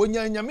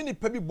 Wonya nyame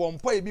nipa bi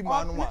bompa e bi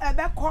ma no a.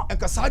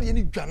 Enka sa de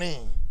ni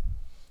dwane.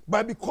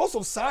 But because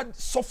of sad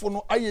sofo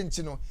no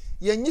ayenti no,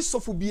 yenyi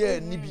sofo bia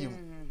ni biom.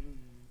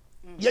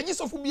 Yenyi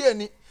sofo bia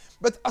ni,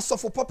 but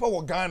asofo papa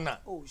wo Ghana.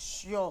 Oh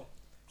sure.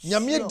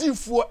 Nyame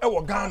difuo e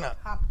wo Ghana.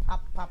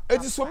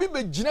 Eti so bi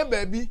be gina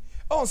baabi,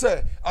 on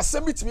say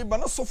asem bitimi ba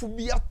na sofo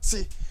bia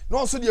te.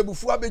 No so de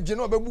abufu abegye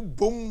na obabu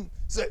bom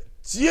say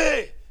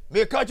tie.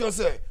 Me catch you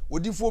say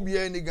odifuo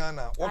bia ni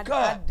Ghana.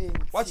 Oka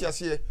what you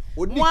say?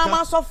 Odi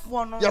Mama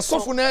sofo no. Ya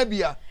sofo na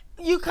bia.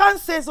 You can't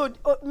say so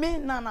me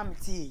na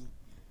mtie.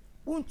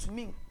 Want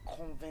me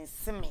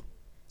convince me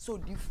so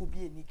diffo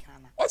be any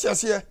Ghana. What you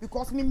say?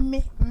 Because me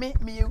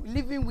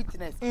living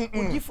witness.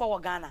 Odi for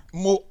Ghana.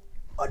 Mo.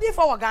 Odi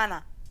for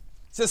Ghana.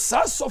 Se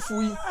sa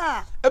sofu yi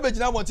e be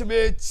gina wonte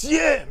be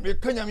tie me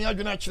kanya me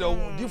adwena kire wo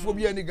diffo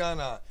be any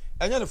Ghana.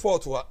 Enya ne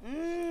fault wa.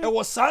 E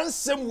wo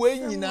sansem we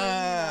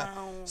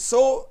nyina.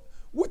 So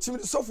wuti me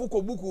sofu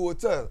ko buku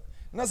hotel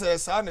na se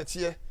sa na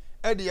tie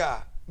e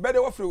dia be de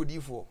wo frɛ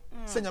odifo.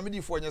 Se nya me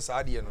difo nya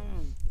sa de no.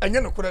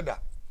 Enya ne koreda.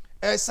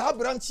 Sa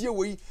branchie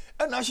we e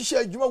na ahihye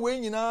adwuma we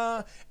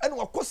nyina e na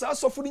wakosa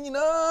asofo nyina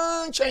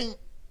nchen.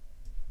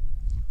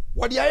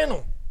 Wode aye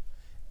no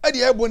e de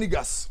e boni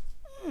gas.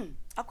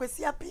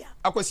 Akwesi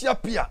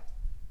Appiah.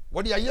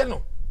 Wode aye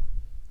no.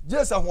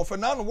 Jesus ahofa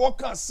na no wo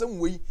ka asem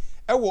we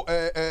e wo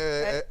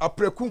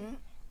apreku.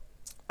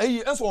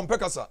 Eyi enso won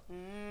pekasa.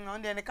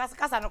 On de ne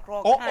kasa no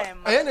kro kan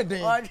ma. Aye ne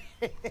den.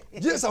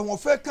 Jesus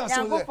ahofa ka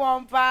asem we.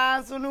 Yankopon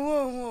pa so no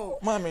hu.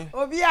 Mami.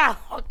 Obi a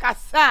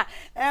okasa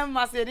e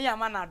ma se ni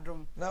ama na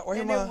dum. Na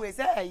ohima. We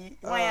say ayi.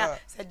 Why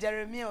say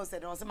Jeremiah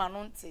said on se ma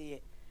no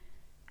nte.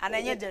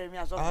 Ananye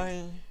Jeremiah so.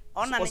 Ai.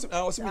 Ona ni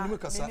minim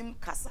kasa. Minim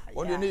kasa.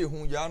 Onde ne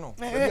yehu ya no.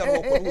 Ebi a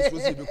no ko no so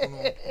se bi ko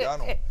no ya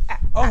no.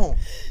 Aho.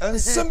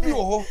 Ensem bi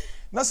wo ho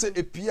na se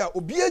epia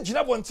obi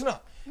agina bontena.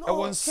 E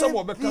won sem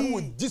obeka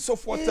no di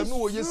sofo tam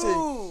no ye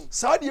say.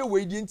 Sa de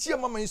we di ntia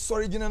mama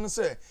sorry gina no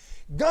say.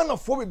 Ghana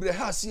fo bebre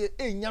ha se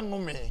enya no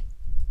me.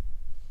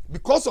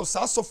 Because of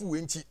sa sofo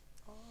we nti.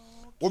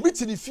 Obi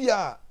ti ni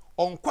fia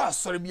onkwa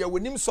asori bia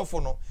wonim sofo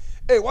no.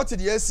 What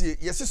did you say?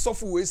 Yes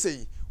sofo we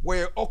say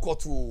we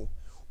okoto.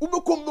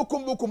 Ubekom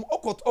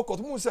okot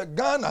mu say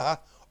Ghana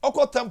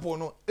okot temple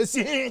no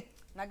esi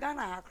na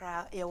Ghana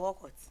akra ye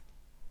okot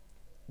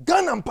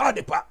Ghana mpa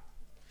de pa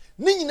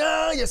ni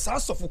nyina ye sa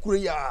sofo kuro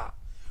ya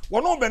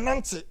wono be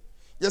nante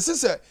yes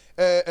say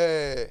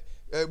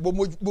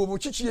bomo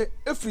chichie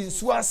efri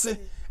nsu ase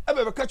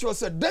ebe be catch you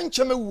say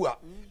dencheme wu a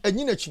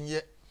anyi na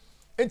chinye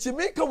enti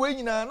me ka we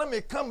nyina na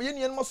me kam ye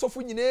nian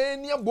masofo nyina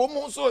ni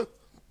abom so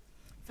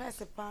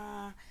first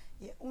pa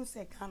ye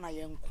unse Ghana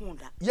ye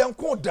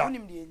nkoda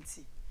onim de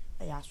enti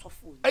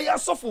Eya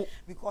sofo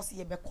because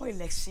ye be call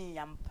election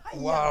ya mpa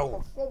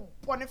wow for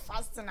bone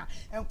fasting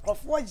and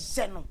crofo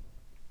je no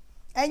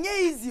enye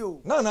easy o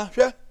na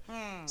hwe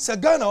se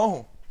Ghana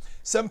ho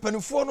se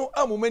mpanifo no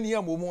amomani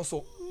amomo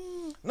so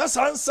na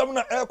sansam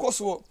na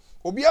ekoso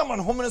obi aman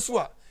homene so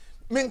a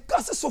men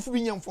kase sofo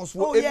bi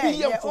nyamfonso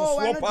ebi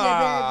yamfonso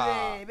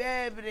pa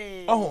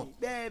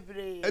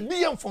bebre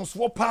ebi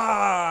yamfonso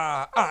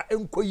pa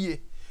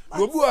enkoye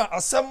obi a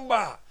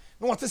asamba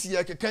na wate si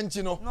ya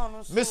kekanchi no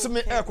meseme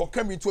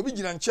ekokami to obi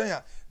gina nchen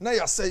a na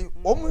ya sei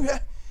omhwe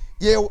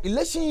ye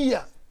election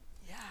year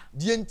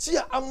die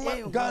ntia ama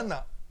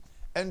Ghana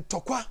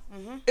entokwa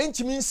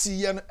entimi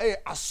nsi ye no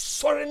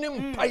asore ne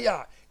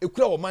mpaya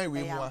ekura wo man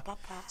we mu a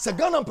se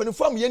Ghana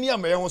mpanifo am ye ni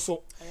amaye ho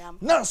so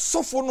na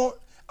sofo no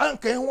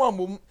anka ye ho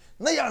amom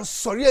na ya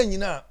nsore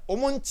anyina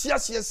omo ntia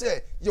se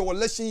se ye wo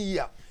election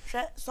year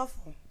hwe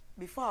sofo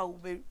before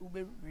ube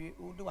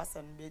do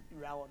wasan be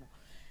rawo no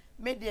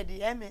me de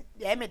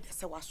eme de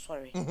se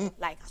wasore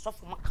like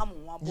sofo makam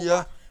ho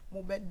abo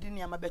mo be di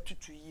ni ama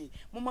betutu yie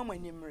mo mama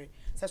animre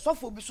se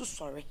sofo bi so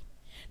sore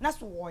na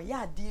so wo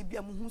ya ade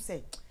bia mo hu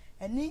se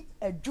eni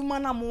adwuma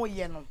na mo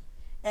ye no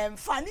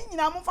fa ni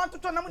nyina mo fa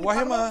toto na mo ni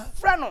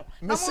fra no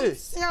na mo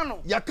sia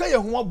no yaka ye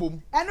ho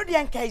abom eno de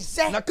enka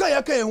ise na ka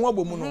yaka ye ho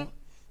abom no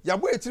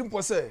yabo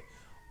etirimpo se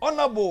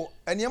honorable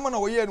eniema na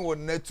wo ye no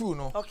na tu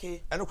no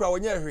okay eno kra wo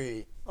nya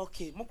hwe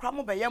okay mo kra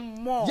mo be ye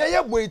mo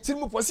ye bo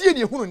etirimpo se ye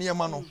de hunu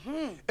niema no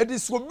e de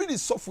so bi di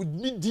sofo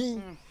bi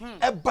din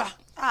eba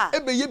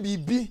ebe ye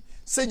bibi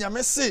se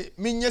nyame se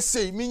menye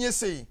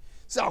sei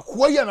se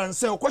akoa ye na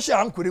nsen okohye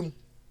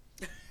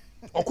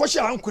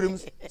ankorem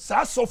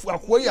sa sofo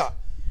akoa ya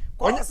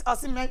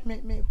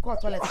me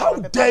toilet how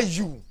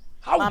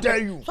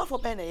dare you sofo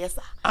be na yes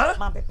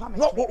ma be pa me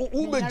no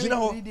u be gina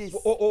ho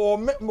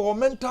o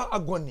mental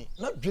agony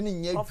na dwene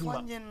nya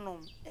adwuma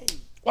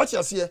what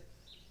you say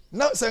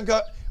na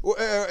senka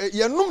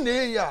ye num na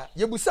ye ya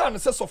ye busa na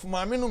se sofo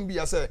ma me num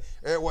bia se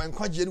wo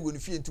enkwagye ne woni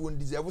fie nti won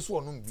deserve so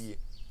onum bie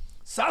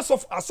sa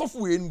asofo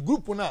we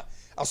group na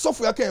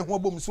asofo ya kan ho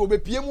abom so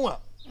obepie mu a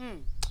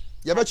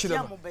ye be kire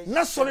no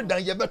na sorry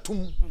dan ye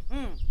betum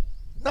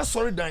na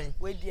sorry dan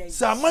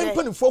sa man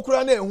pani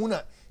fokura na ehu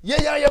na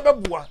ye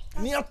beboa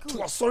ni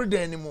ato sorry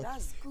dan ni mu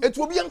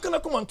etu obi yanka na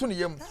komanto ne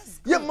yam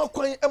ye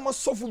makwan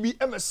sofo bi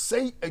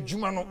sei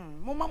adwuma no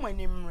mo mama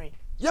ni mre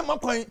ye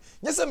makwan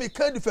nye se me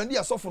kan defend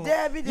ya sofo no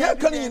ye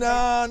kan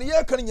nyina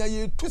ye kan nya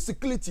ye to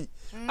security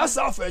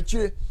asa afa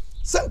akire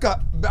senka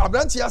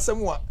abranti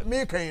asem wa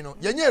me kan no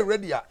ye nya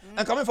ready a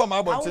anka me fa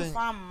ma abonten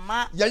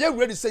ye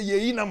ready say ye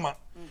yi na ma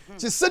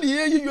ti se de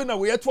ye yi yo na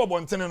we ye to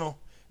abonten no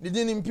ni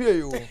din mpie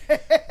yo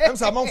em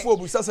sa manfo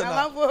obusa se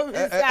na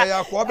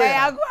ya kwa be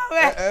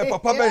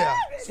papa be ya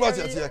swat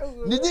ya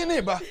ni din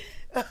ni ba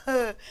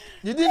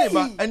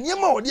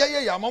eniema odi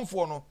ye ya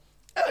manfo no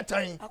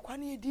tan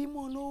akwane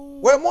demon no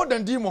we more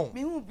than demon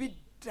me hu bi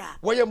da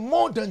we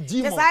more than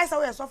demon yes I say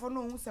we suffer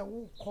no hu se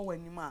wo ko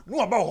wanima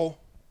no aba ho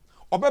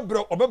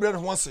obebre no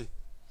ho ase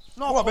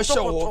no aba hye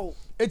wo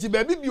enti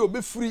ba bi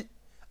obefiri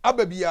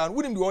aba bia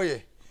wonim de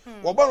oye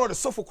wo ba no de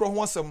sofo kro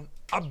ho asem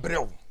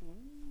abrew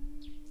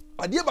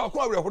ade ba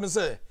ko awre ho no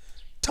se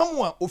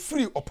tamwa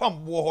ofiri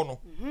opambo ho no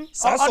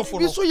sa sofo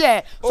no bi so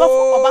ye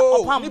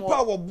sofo opambo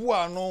nipa wo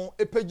bua no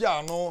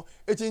epagya no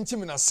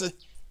etintim na se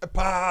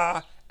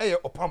pa eye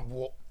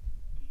opambo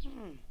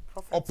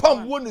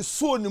ne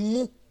so ne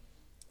mu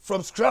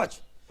from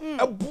scratch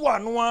ebua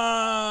no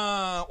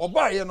a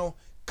obaye no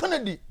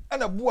Kennedy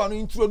and a bua no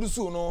introduce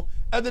no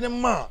edene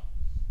ma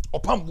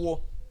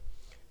opambo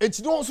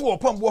enti no so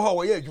opambo ha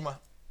wo ye adwuma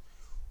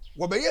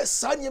wo be ye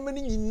sa nyema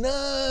ni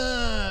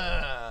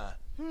nyina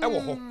ewo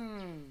ho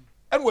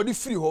and wo di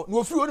free ho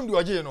no free onim di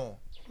waje no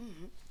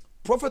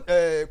prophet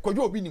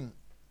Kwadwo Obinim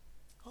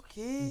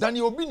okay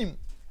Daniel Obinim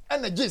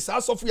and a J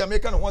sa sofu ya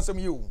meka no ho asem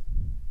ye o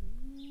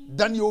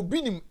Daniel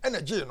Obinim and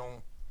a J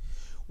no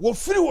wo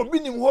free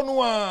Obinim ho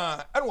no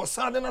a and wo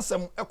sa de na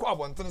asem ekọ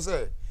abonten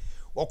se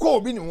wo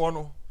kọ Obinim ho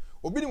no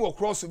Obinim wo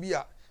cross bi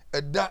a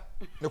eda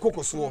ne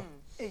kokoso wo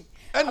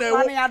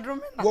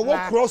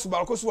cross ba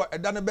kokoso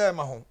eda ne be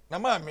ma ho na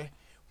ma me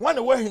wan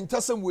na wo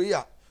hintasem we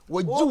a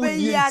wo jiwu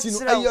yenti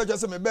no ayi ojo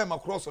se me be ma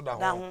cross da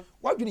ho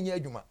wa dwene nya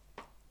adwuma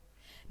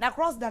na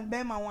cross dan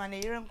be ma wan na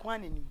yire nkwa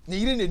nanim ne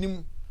yire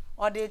nanim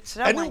o de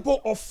kire wan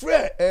enimpo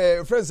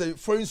ofre friends say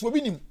for instance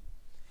Obinim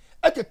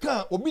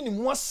ekeka Obinim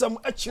wasam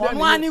akire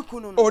ne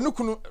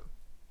kunu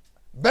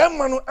be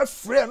ma no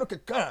afre no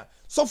keka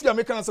Sofia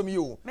make na some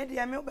you.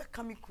 Media me be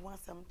come ku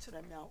asam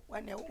kire me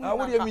when e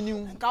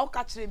nka o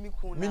ka kire me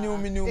ku na.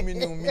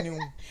 Minu.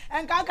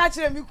 Enka o ka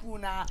kire me ku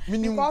na.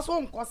 Because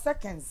o nko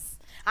seconds.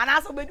 And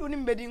aso be uni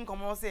mbedi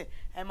nkomo se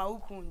e ma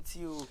uku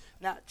nti o.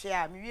 Na che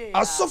a me wie.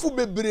 Asofo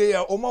bebre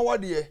ya o ma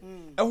wade e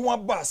ho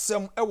aba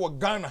asem e wo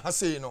Ghana ha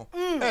sei no.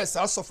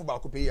 Sa asofo ba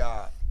ko pe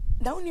ya.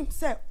 Da unim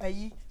se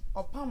ayi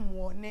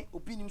opamwo ne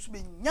Obinim so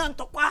be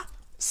nyantokwa.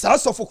 Sa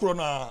asofo kro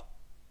na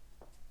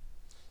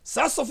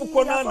Sasofu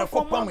kona na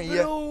kopam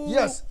ye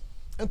yes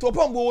ento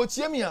opambo wo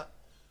tiemi a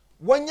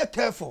wanye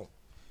careful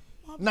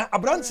na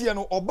abrantie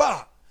no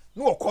oba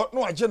na wokọ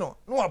na waje no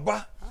na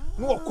waba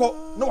na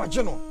wokọ na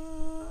waje no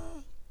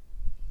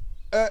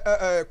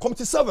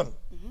committee 7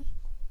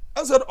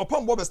 answer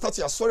opambo be start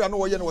ya sorry na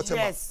wo ye no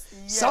wotema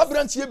sa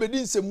abrantie be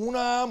di nsemu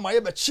na ma ye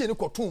be chi ne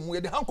koton mu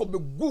ye de hanko be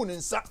gu ne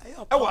nsa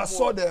e wa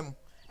so dem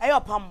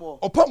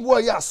opambo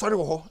ye asori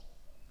wo ho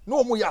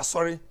no mo ya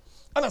sorry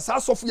ana sa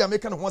asofo ya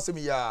meka ne ho asem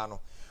ya no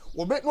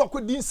wo be no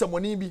akodi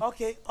nsamoni bi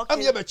okay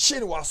am ye be chi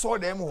ne wa so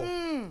dem ho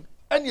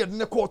ene ye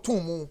ne ko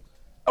ton mu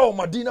e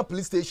Madina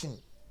police station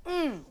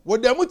wo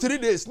dem 3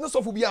 days no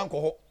sofo bi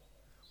anko ho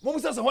mo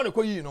musa se ho ne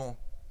ko yi no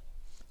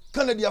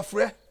Canada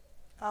afre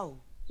how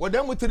wo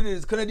dem 3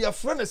 days Canada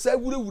afre ne sa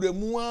wure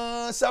mu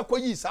a sa ko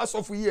yi sa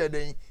sofo yi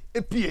eden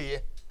epie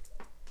ye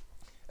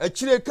a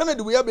chire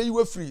Canada we ya be yi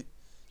wa free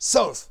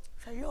south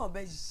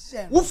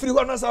wo free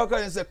ho na sa ka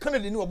yen se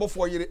Canada ni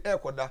obofo yire e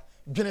koda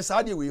dwene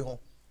sa de we ho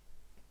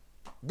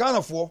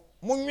Ghana fo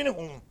mo nwene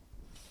ho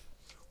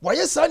wa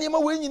ye sa niema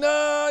we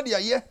nyina de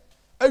aye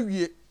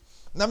awie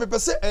na me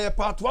pese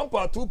part 1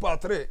 part 2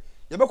 part 3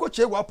 ye be ko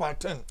che wa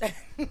part 10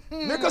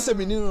 me ka se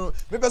mini no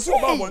me pese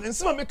oba bon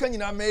nsema me ka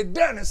nyina me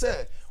dan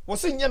se wo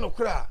se nye no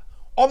kra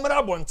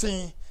omra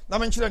bonten na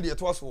me nkyere de ye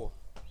to aso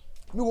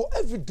me wo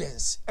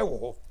evidence e wo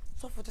ho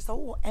so for this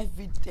wo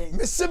evidence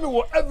me se me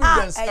wo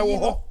evidence e wo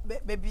ho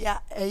baby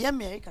ye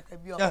me kaka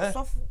bi o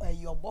so for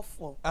your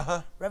bofo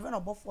reverend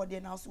obofo de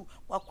na so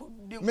wa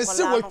de me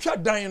se wo twa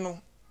dan no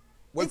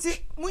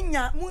Iti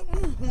munya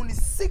mu ni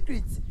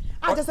secret.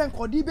 I just say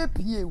kodi be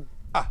pie o.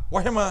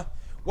 Wahema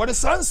what the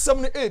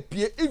sansam no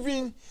pie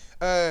even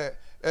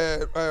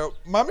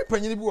mami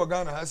panyini bi wo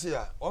Ghana ha se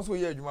a also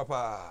ye adwuma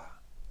pa.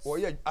 Wo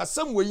ye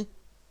asam wei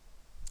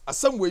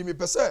me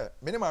pese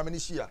me ne mami ni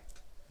hia.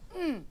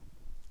 Me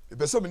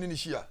pese me ni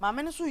hia.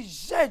 Mami ni so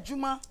ye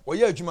adwuma. Wo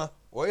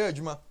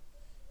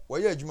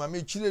ye adwuma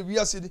me chire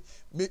wiase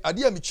me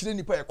ade a me chire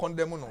nipa e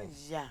condemn no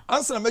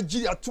ansa na me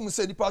giri atum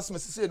se nipa asem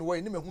se no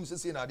we ni me hu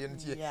se na ade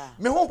ntie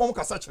me honhom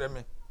kasa kire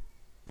me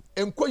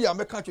enkoyi a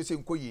me ka twe se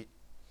enkoyi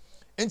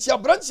enti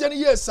abrantie ne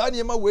ye sa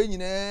ne ma we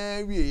nyina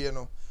wieye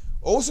no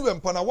owusu be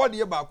mpa na wade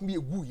ye ba ko bi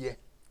egu ye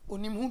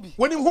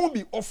onim hu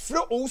bi ofre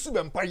owusu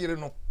be mpa yire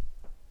no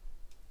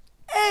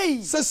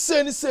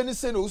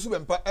se no owusu be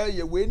mpa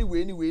ye we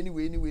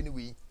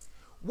ni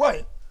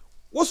why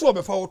wo so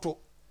be fa woto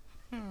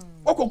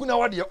okoguna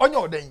wade onye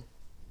odan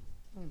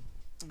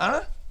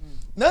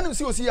na nim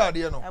si osi ya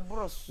ade no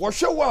wo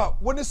hwe wa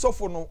woni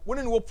sofo no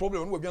woni ne wo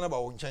problem no wadwana ba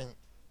wo nchen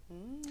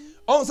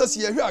on se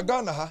si ye hwe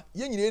Ghana ha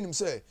ye nyine enim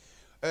se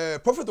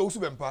prophet owusu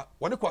bempa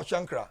woni kwa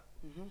shankra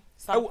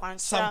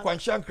sam kwa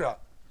shankra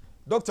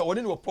doctor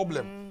woni ne wo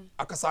problem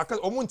akasaka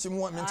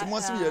omuntimu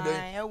asi ye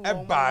den e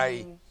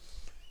bai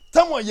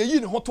tamwa ye yi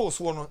ne hoto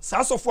so no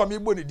sa sofo a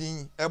megbo ne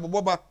din e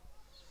boboba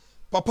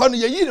papa no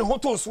ye yi ne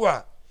hoto so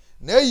a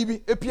na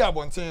yibi epi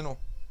abonten no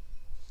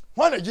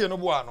ho na je no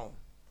bo ano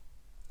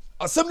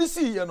asem ni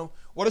si ye no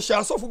wo de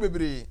sha sofo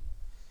bebre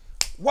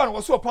one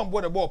wo so pam bo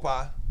de bo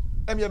pa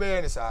em ye be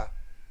ye ne sa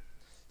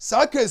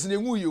case na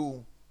enwu ye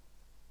o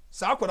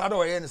sa akoda da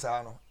wo ye ne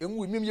sa no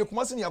enwu mim ye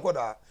kuma se ne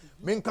akoda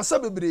me nkasa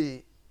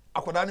bebre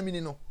akoda na mini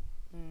no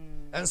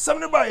ensem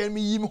ne ba ye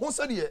mi yi mi ho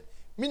se de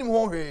minim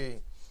ho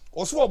hwe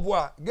wo so bo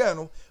a ga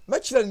no ma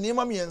kire ne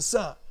ma me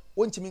yensa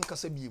wontimi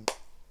nkasa biem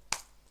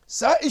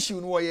sa issue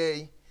no wo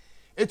ye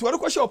etu wari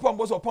kwahye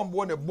opambo so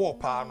opambo ne bo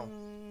pa no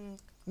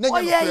na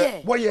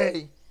nya bo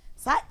ye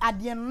sa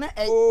ade no na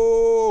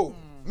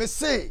me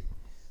say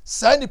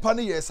sa nipa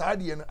ne ye sa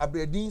ade no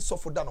abradin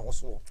sofo da no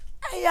so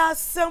aya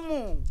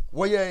semu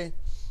wo ye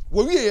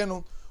wo wiye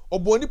no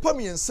obo nipa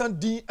me yensan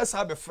din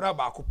esa be fra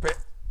ba ko pe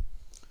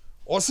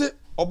o se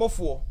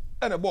obofo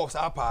e ne bo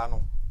sa pa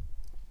no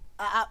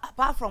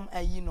apart from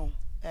you know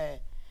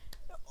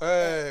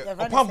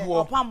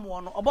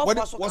opambo no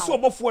obofo so wo so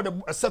obofo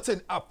the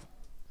certain app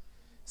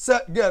say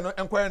girl no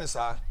enquire ne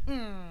sa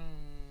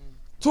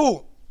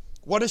two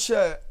what is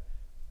share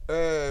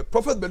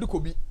prophet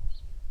Belikobi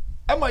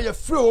am I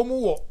free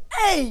omu wo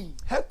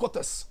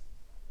headquarters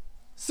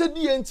said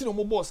the enti no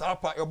mo boss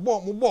apa e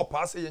bo mo bo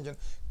pass engine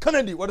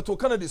Canada what to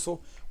Canada so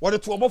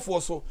what to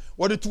obofo so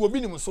what to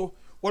obinim so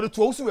what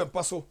to osu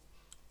wempa so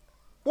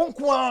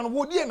wonko an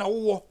wo die na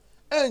wo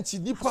enti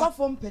dipa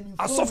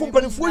asofo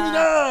mpanifo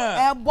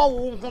nyina e bo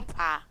wo ho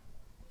pa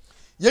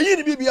ye yi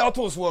ni bibia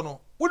atos wo no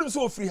wonim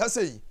so free ha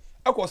sei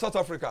akọ South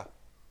Africa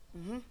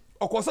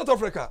akọ South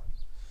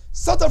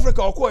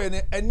Africa akọ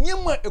ene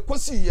enyema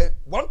ekosi ye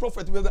one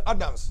prophet with the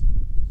Adams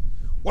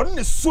won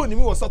ne so ni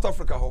mi wo South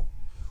Africa ho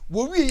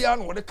wo wi ya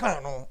no wo de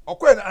kan no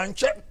akọ ene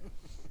anche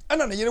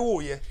ana ne yire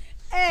wo ye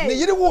ne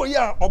yire wo ye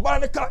a oba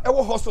ne ka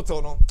ewo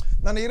hospital no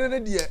na ne yire ne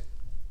de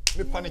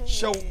me pa ne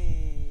chew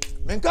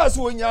me nka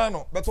so onya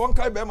no but won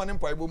kai be ma ne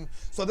mpa ibom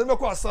so de be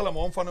ko asala ma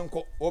won fa ne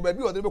nko o ba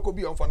bi o de be ko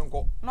bi won fa ne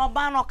nko no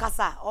oba no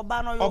kasa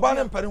oba no yo oba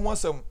ne mpa ne ho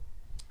asem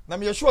na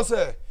me sure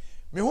say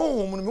me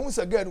honhom no me hu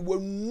say girl no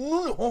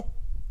wanu ne ho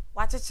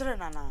wa chechire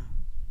nana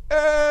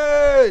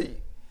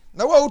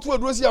na wa utu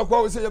aduro si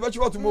akwa we say ye be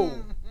chiwa to mo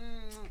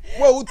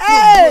wa utu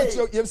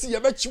aduro ye si ye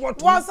be chiwa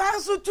to wa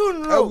san su tu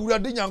nro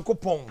awurade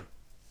nyankopon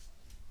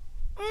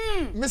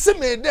me se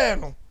me dey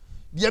no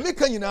de me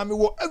kan nyina me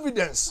wo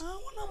evidence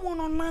wona mo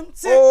no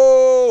nante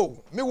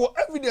me wo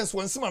evidence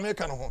won sima me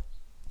kan ho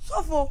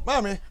sofo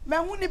mami me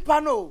hu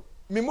nipa no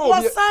me mo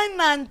wo sign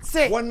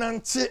nante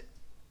wonante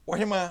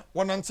Wahima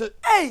wonante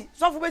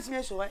sofo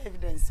betimi show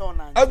evidence on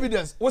nante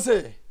evidence what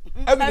say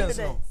evidence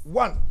no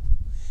one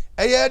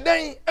eye dan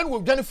ene wo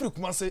dwane free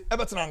kumase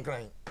ebetena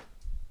nkran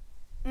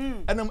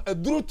enam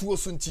aduro tuo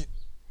so nti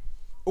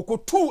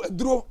okotu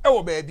aduro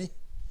ewo baabi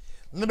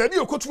na baabi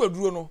okotu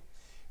aduro no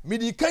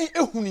medi kan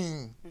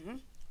ehuni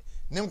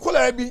ne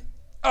nkola bi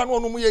ano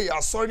no mu ye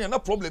asori na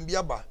problem bi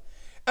aba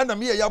ena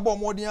me ye yaba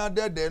omodin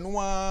adede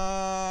no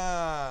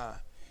a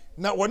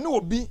na wone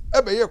obi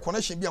ebe ye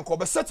connection bi anko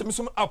be set me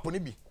so app ne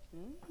bi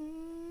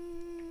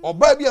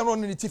oba bi ano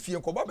ne tifie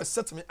anko ba be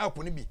set me app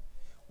ne bi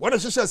wona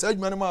hyehyɛ sa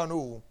adwuma ne ma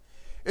no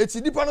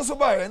eti dipa no so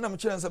ba ye na me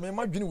kire nsa me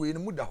ma dwene we ne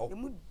mu da ho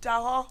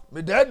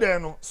me dede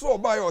no so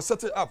oba ye o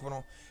set app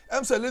no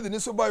em say lady ni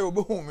so ba ye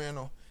obehu me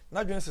no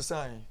na dwene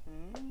sesan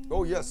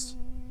oh yes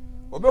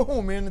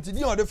obehu me no ti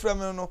di on de frɛ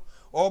me no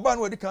oba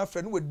no wadi kan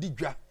frɛ no wadi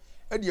dwa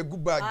e de agu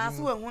bag mu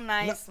so we hu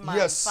nice man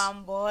yes.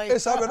 fanboy e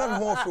sa be na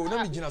me ho ofo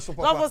na me gina so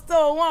papa no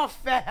still won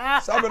fe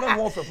sa be na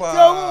me ho ofo pa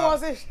so who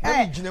was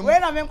it we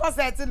na me nko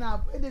set na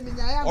e de me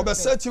nya ya obe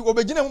set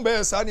obegina mu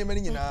be sa na me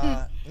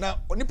nyina na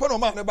nipa no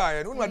ma ne ba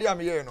ye no unu ade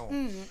am ye no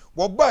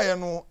wo ba ye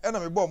no e na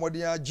me ba omode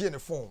ya je ne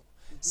phone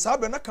sa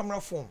be na camera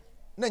phone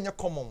na nya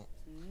common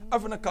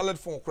afina colored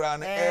phone kura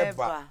na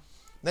eba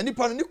na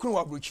nipa no ni kunu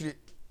wa brochire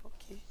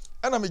okay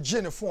e na me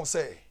je ne phone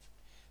say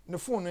ne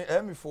phone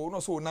me phone no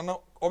so nana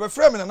obe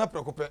frame na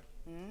prekope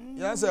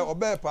ya say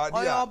obe pa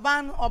dia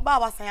oba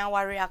wasan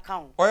aware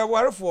account oya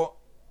warefo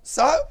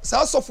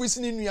sa sofo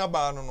isi ni nua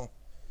ba no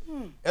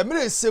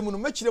emre esemu no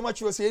machire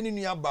machire say ni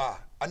nua ba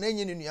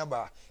ananye ni nua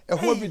ba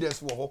ho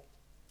evidence wo ho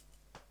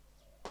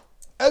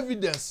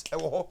evidence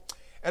wo ho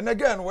and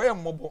again we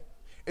am mobo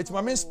it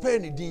ma men spare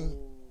ni din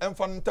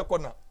emfa nteko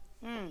na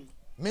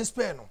men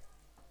spare no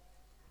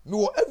me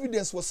wo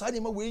evidence wo sa ni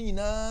ma we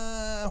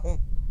nyina ho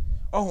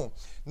oh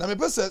na me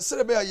pese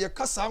serebe ya ye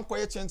kasa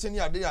ankoye chenten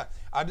ya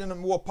ade no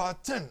me wo pa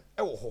 10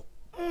 e wo ho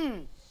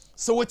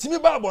so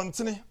wotimi ba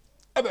abontene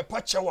e be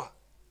pa chewa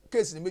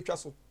case ni metwa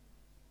so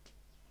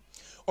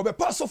obe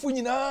pa sofu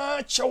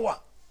nyina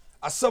chewa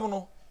asem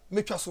no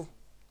metwa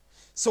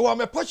so wa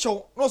me pa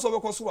chew no so be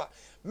koso a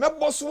me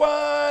boso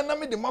a na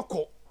me de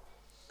makọ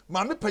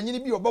ma me panyini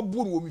bi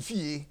obaburu wo me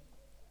fie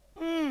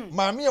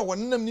ma me ya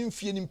wonnam ni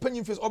mfie ni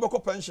panyin face obekọ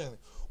pension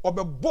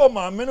obebo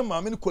ma me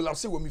no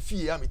collapse wo me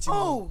fie ya me ti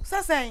oh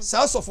sesen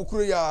sa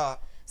sofokuro ya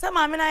se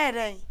ma me na ye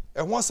den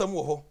e ho asam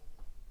wo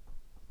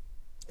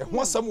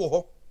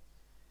ho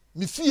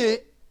me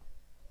fie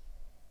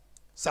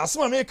sa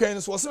asema me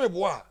kan so se me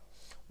bo a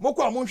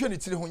moko amonhwe ne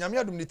tiri ho nyame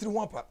adom ne tiri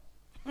ho apa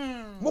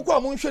moko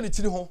amonhwe ne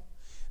tiri ho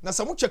na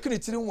sa mo check ne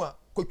tiri ho a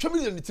kotwa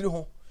mi ne tiri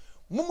ho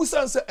mumu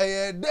sanse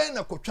den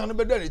na kotwa no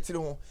beda ne tiri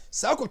ho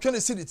sa kotwa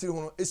ne si ne tiri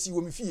ho no esi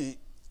wo me fie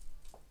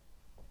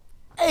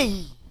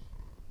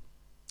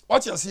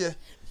what you see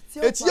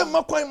etie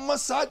makwan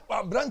masa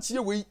branch ye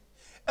we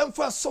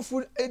emfa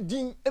sofu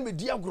edin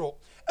emedi agro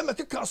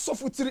emekeka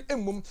sofu tiri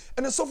emmum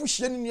ene sofu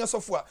hye ne nua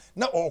sofu a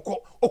na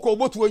okọ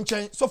botuo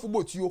nchen sofu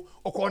botuo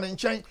okọ ne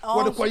nchen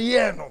wode kọ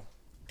ye no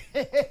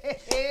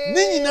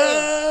ni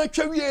nyina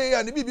twawie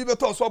ya ne bibi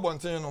beto so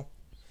abonten no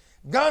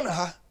Ghana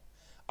ha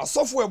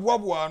asofu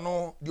eboaboa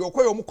no de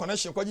okọ yo mu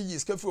connection kwa gigi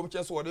iska from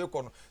cheso wode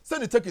kọ no se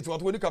ne take it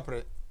wat wodi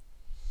kapre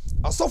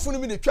asofu no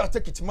mi de twa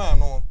take it ma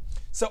no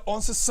se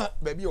onsesa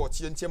baby o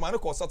tie ntie ma ne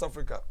ko South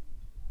Africa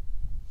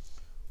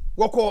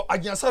woko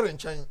agiansare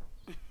nchen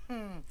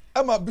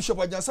ama bishop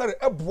agiansare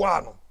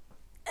eboa no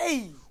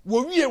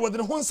wo wie wode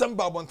ne ho nsem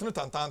ba abontene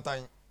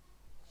tantantan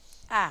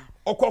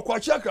okokwa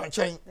chiakra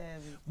nchen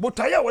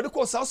botaya wode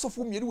ko sa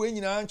asofu mieri we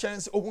nyina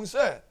nchen se ohun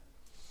se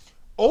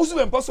ohusu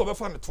be mpaso be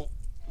fa ne to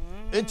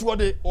enti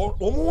wode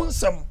omu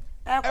nsem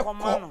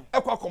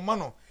ekwa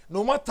no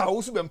no matter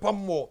ohusu be mpam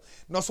mo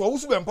na so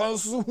ohusu be mpam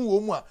so hu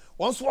wo mu a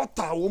won so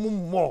ata wo mu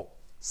mo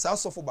sa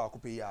asofu ba ko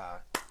pe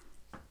ya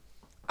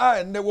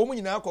ne wo mu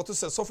nyina akoto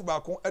se asofu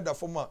ba ko eda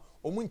fo ma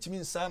omu ntimi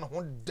nsan na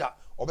ho da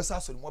obesa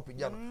aso mo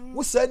pegya no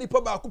wo sa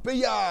nipa ba ko pe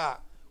ya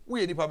wo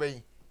ye nipa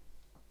bayi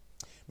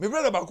me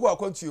brother ba ko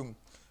akontium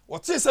wo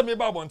te se me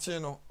ba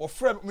abonten no wo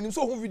frem minim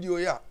so ho video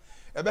ya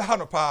ebe ha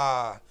no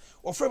pa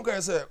wo frem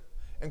kan se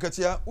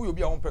enkatia wo yo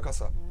bi a won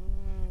pekasa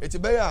eti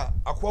be ya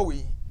akwa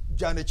we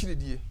gya na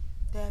chiridie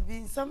there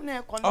be some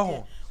na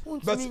konte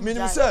but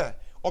minim se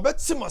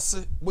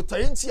obetimase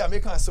botayenti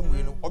ameka asem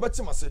we no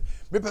obetimase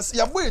me pese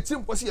ya boy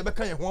etim kwase ye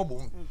beka ye ho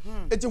abom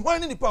eti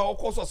hwan ni nipa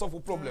okoso asofo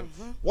problem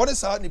what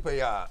is that nipa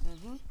ya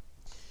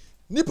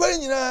nipa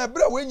nyina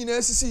bra we nyina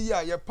asisi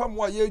ya ye pam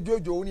wa ye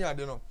dwodwo ni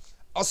ade no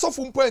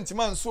asofo mpa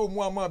ntima nso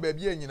mu ama ba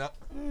bia nyina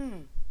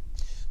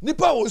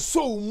nipa wo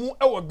so mu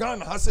e wo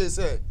Ghana ha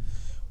se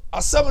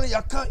asem no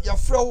yaka ya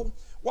frew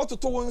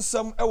watoto won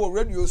nsam e wo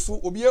radio so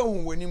obi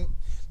ehun wanim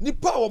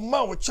nipa wo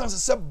ma wo chance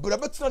se bra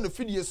betina no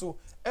fidie so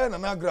na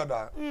na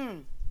agrada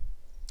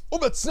o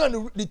betina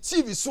no the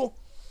TV so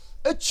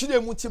e chire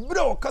mu ti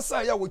bra wo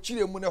kasa ya wo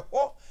chire mu ne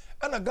ho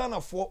na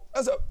Ghana fo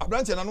ase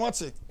abrante na no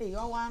ate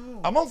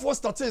amanfo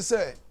start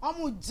say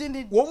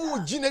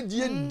omu gine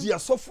die dia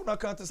sofu na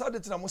kan te sa de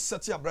tina mo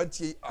set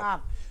abrante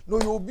up no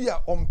yo obi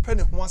a ompe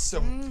ne ho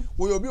asem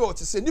wo yo obi o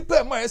te say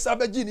nipa ma esa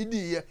abaji ni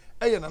di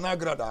ye na na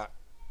agrada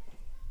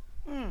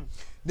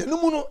de no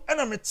mu no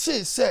na me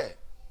che say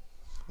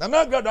na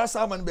na agrada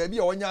asa man ba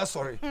bia wonya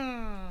asori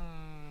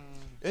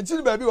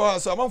enti ba bia wo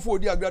so amanfo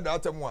odi agrada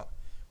atemu a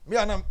me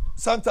anam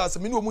santas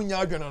me ne omu nya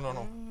adwene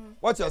no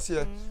what you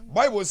say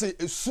Bible say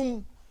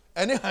esum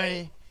ene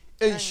han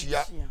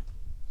enhia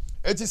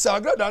eti sa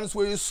agrada so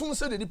esum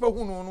se de dipa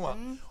hu no a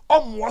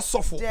ommo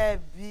sofo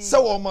se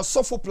wo ma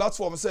sofo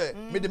platform say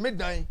me de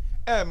medan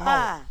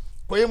ma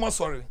koye ma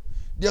sorry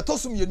de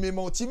tosum ye me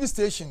ma TV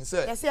station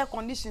say yes air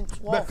condition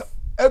 12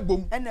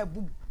 ebom ena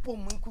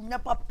bubom nkunya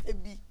papa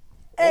bi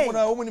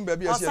omo ni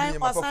baby asi ye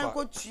ma papa osan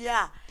ko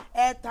tua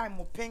airtime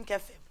mo pink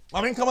FM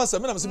Mami kama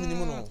sam, me na mse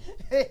minimu no.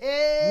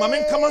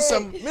 Mami kama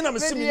sam, me na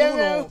mse minimu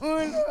no.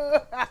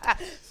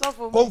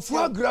 Konfu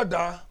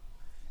agrada.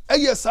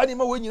 Eye sa ni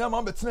ma we nyina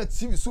ma betena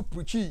TV so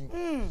preaching.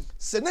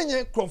 Se na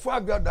nye konfu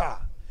agrada.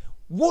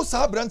 Wo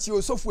sa branti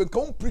o Sofo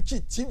kan preach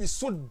TV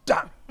so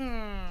da.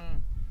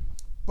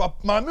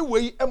 Pap mami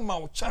we e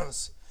ma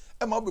chance.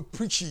 E ma be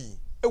preaching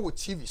e wo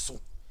TV so.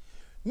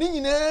 Ni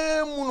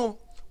nyina mu no,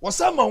 wo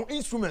sa ma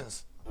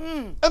instruments.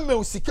 E ma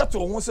o sikato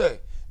ho se,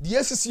 de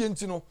asisi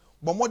enti no.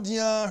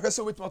 Bomodia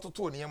hwese wetima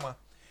toto niema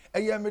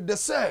eye me de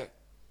say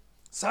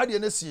saade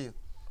na sie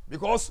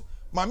because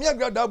mami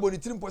agrada bo ni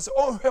tirimpo se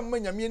on hwem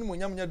manyame ni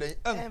monyam nya den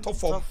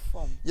entofom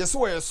yeso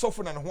we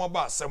sofo na ne ho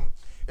aba asem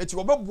eti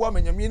obebua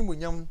manyame ni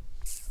monyam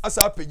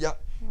asa apagya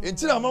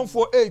enti na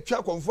amanfo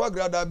twa konfo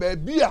agrada ba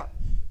bia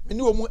me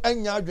ni omu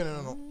anya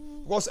adwene no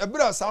because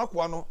ebira sa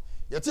akwa no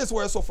yete se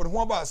we sofo ne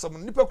ho aba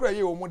asem nipa kura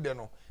ye omu de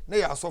no na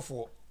ya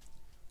asofo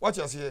what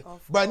you say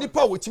ba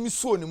nipa wotimi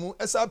so ne mu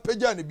asa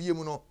apagya ne bie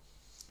mu no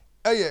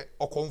eye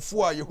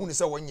okonfo a yehu ne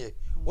se wonye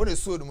wona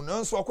so dum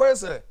no nso akoye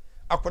se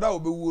akoda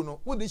obewu no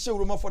wo de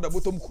hyewro ma foda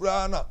botom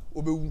kura na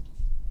obewu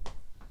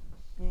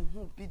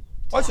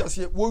o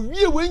se wo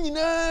wie we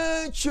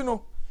nyina chi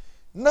no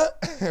na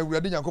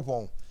wiade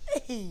Yakobon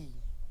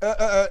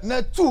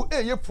na tu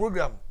eye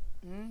program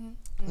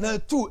na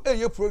tu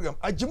eye program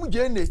ajimu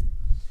gene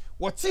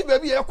woti ba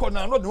bi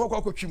ekona no de ho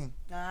kwa kwatwim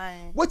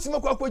woti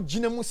makwa kwa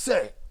gina mu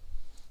se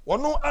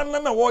wono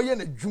anana wo ye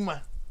na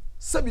dwuma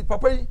sabi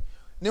papa yi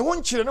ne ho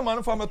nkyire ne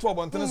manfa meto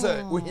obontene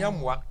se ohia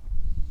moa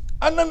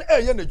anan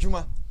eye na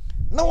djuma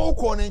na wo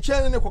ko ne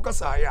nkyɛn ne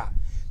kokasa ya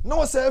na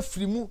wo se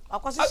afiri mu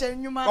akwahye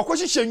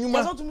nnwuma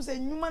yeso tum se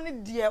nnwuma ne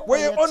de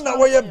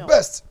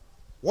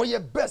wo ye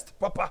best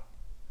papa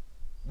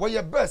wo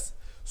ye best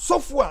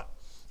Sofo a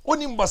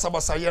oni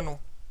mbasabasa ye no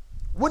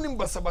woni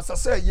mbasabasa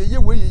se ye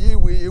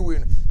we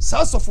no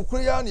sa Sofo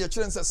kure ya na ye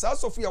kyerɛ nse sa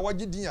Sofo ya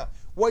wagedin a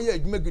wo ye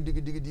adwuma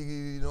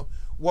gidigidi no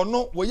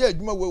wono wo ye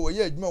adwuma wo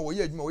ye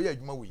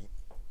adwuma we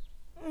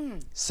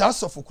sa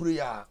Sofo kure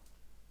ya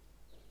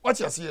what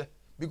you say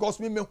because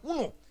me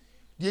hunu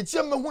de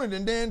etia me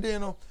hunu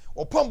den no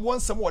opam bo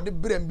nsem wo de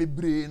brem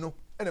bebre no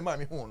ene ma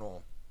me hunu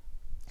no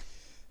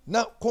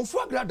na konfu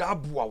agrada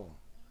aboa wo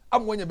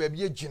amwonya ba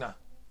bia gina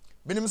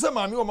benim se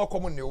ma me wo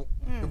makom ne wo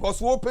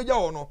because wo pagya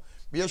wo no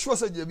be ye sure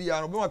se je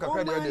bia no be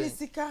makakra de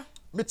de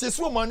me te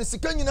so ma ni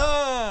sika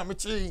nyina me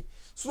te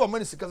so ma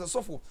ni sika se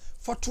Sofo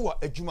fato a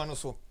adwuma no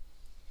so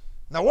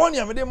na won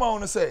ya me de ma wo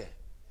no se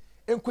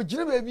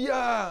enkogire ba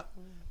bia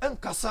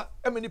enkasa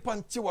emeni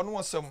panti wo no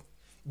asem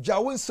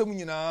jawo nsem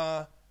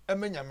nyina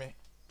emenyame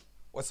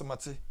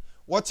wasemate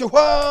wote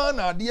hwa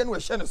na ade no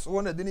hye ne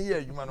so na de ne ye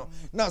adwuma no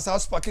na sa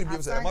sparkle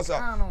biem se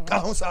masa ka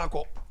ho sa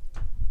akọ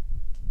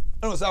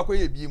eno sa akọ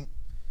ye biem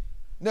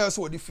na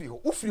so odi free ho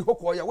u free ho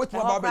ko ya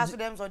wetima ba baji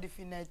dem so di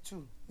fi na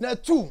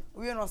 2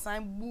 we no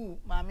sign bu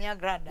mami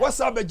agrada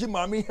wasa baji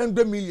mami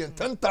 100 million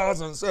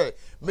 10,000 say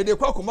me de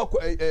kwa koma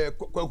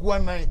kwaku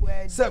anan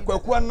say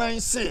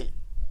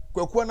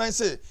kwaku anan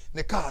say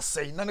ne ka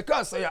say na ne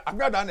ka say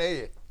agrada na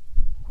eye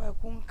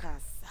kwaku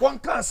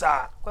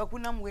kansa kwaku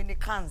nam we ne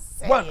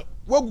kansa one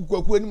wagu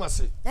kwaku ani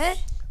mase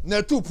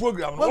na 2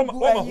 program no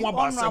wo ho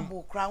abasam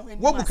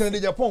wagu kan de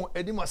Japan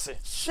edi mase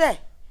she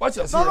what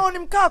you say no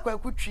nim ka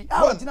kwaku twi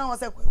a tina wo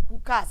say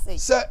kwaku ka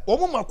say wo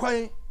mo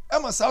makwan e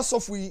ma sa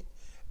Sofo yi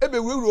ebe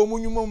wewuro mo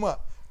nwuma mu a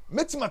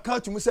metima ka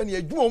atu mu se ne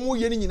adwuma mo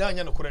ye ni nyina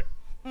anya no kore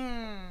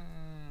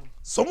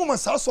so mo ma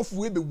sa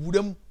Sofo ebe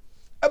wuram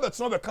ebe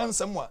tno be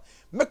kansa mu a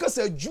meka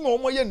sa adwuma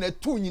mo ye na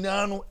 2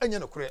 nyina no anya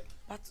no kore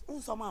but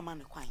unso mama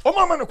ne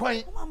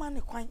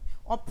kwan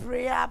o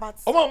prayer but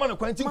o mama ne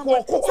kwan tin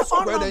ko so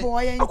ko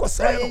dey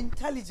akosai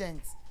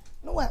intelligent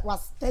no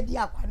was steady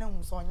akwa na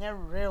unso onye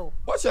real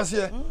what you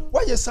say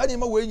why you sani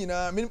ma we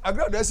nyina me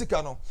agrada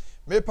sika no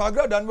me pa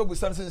agrada no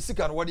babusan sen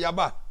sika no wode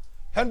aba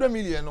 100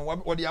 million no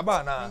wode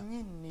aba na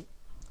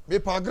me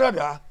pa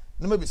agrada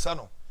no mabisa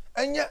no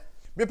enye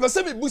me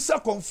pese me busa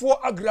konfo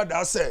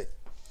agrada say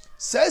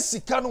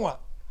sika no a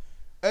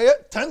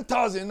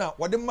 10,000 na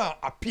wode ma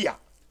Appiah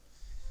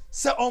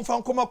se onfa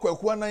nkoma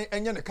kwaku anan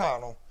enye ne car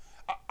no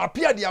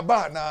Appiah de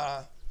aba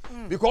na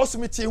because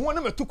me tie ho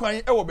na metu kwan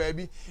e wo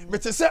baabi me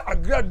te se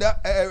agrada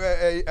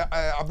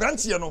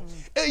abrantie no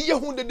ye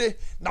hu dede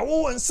na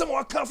wo nsem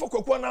waka fa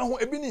kokwa na ho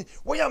ebi ni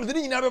wo yam de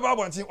nyina be ba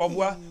bonten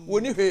oboa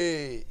woni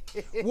hwe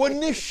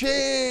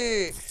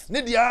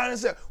ne dia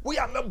se wo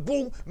ya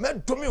mebu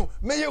medomi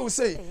me ye wo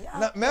sei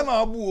na me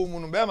ma abu o mu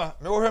no be ma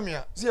me wo hwe me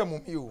a se ya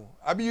mum you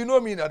abi you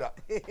know me dada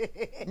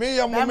me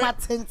ya mum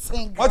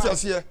what you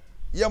say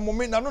ya mum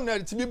na no na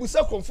ti bi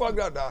busa konfo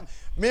agrada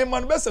me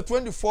man be se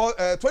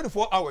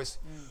 24 hours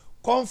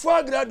konfo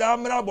agrada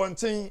amra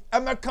bonten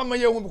emeka ma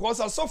ye hu because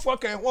asofo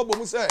kan ho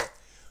bomu say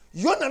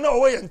yona na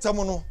wo ye ntam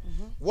no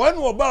one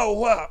wo ba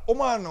wo a o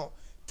ma no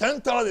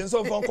 10,000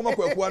 so fon koma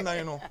kwaku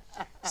anan no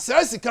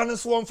sai sika no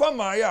so wonfa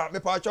ma ya me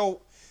pa acho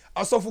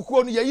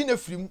asofukuo no yeyi na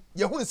firim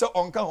ye hu se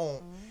onka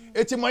ho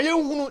eti ma ye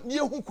hunu ne ye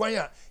hu kwan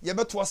a ye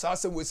beto asa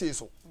asem we sei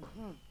so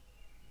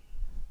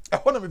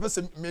ehona me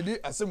pese me di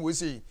asem we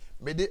sei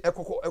me di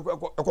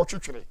ekoko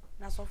twetwere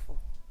na sofo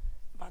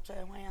ba cho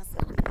ehwan asem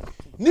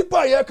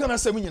nipa ye kana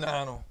asem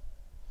nyina no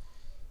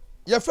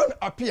ye friend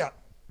Appiah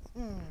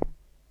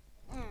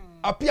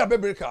Appiah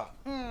bebreka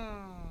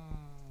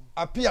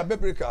Appiah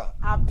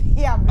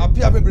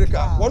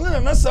bebreka wono na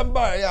nasam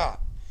ba ya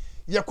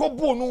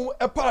yakobo no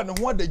epa ne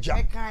ho adagya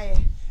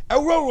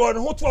ewuro ne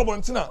ho to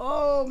abontina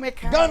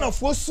Ghana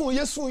fo sun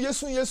yesu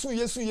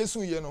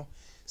ye no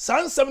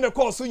sansam ne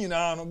call so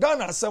nyina no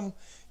Ghana asam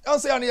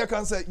anse ya ne ye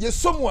kan say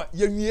yesomu a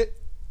yenwie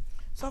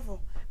sofo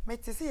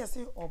metese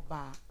yesi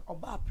oba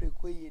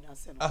apreko yi na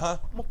se no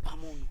mo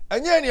pamo no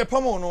enye ne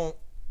pamo no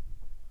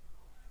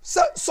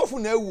sofo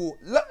na ewu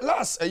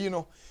last you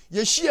know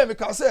ye share me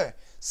ka say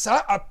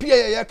sa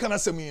Appiah ye kana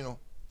semi no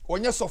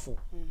onye sofo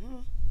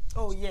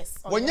oh yes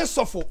onye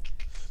sofo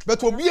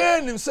but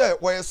obie nim say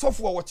we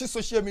sofo a watch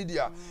social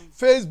media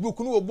Facebook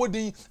no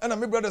obodin na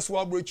me brothers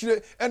wa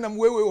abrochire na me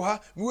we ha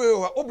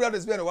o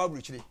brothers be na wa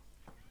abrochire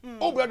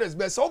o brothers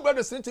be so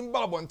brothers nitim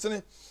ba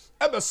bontene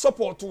e be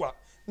support wa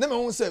na me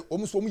hu say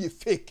omuso mu ye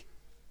fake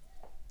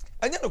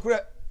anya no kure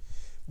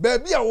ba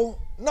bia wo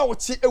na wo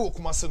chi ewo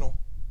kumase no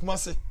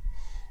kumase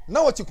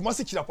na wo chi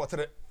kumase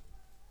kirapotre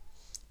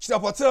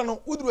no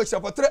uduru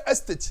kirapotre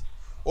estate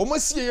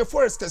omosie ye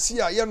forest kasi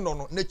a ye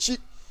no na chi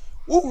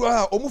uguru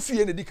ha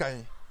omufie na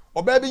dikan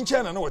oba bi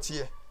nchen na wote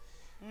ye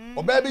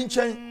oba bi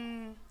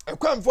nchen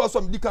ekwamfo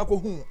aso mdika ko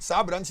hu sa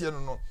abrante ye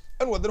no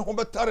ene wode ho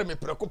betare me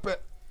prekope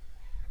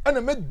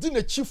ene me di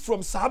na chi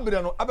from sa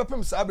abre no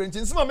abepem sa abre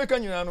nchen sima meka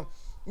nyina no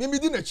me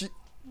di na chi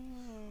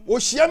o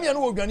hia me na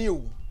odwane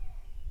ewu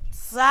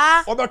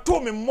sa obeto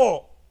me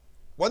mo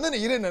wone ne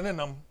yire na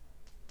nenam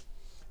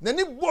na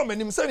ni bo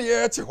manim se ne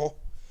ye te ho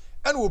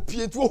ene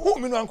opie tu hu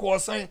me no anko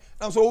osan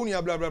na so hu ni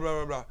bla bla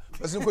bla bla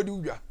basi ko di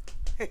udwa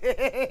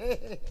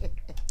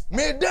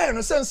me dey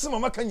no sense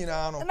mama kan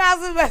nyina no na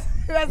so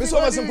me so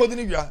basi ko di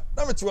ni dwa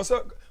na me ti wo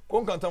so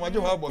ko nkanta maje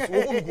ho abo so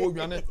hu ko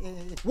odwane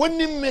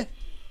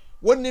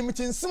wonnim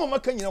ti nsima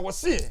maka nyina wo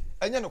se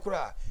anya no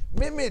kura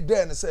me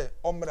dey no se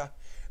omra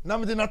na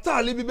me de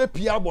natale bi be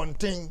pia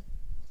bonten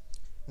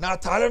na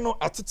atare no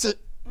atete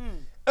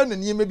ena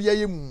niema bi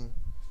ayemu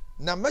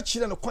na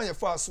machire no kwanye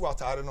fa so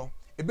atare no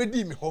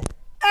ebedi mi ho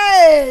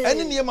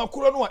ene niema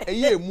kuro no a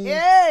eye emu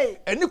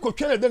ene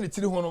kotwene da ne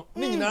tiri ho no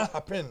ne nyina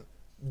happen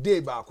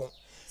day baako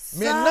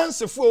me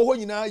nansefo ho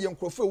nyina ye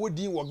nkrofo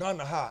wodin wo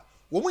Ghana ha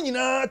wo mu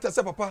nyina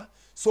tase papa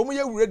so mu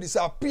ye ready say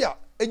Appiah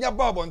enya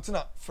ba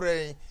bontena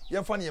frey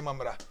ye fa ne ye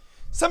mamra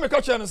se me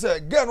ka kye no say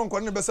girl no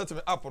nkwane be set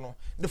me up no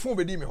the phone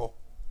be di me ho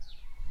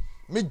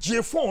me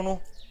je phone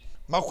no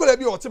makola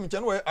bi o te me kye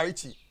no we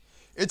IT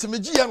eti me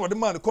gi ya no de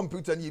man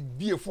computer ne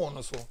bie phone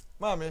no so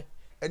maame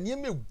enie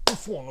me gu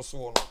phone no so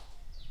no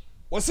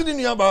wasi di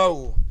nua ba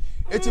o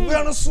eti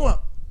bia no so a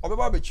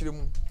obeba be kire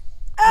mu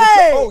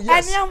oh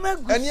yes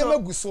enie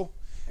magu so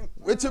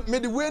eti me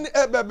de we ni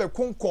ebe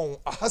konkon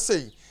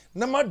ahasei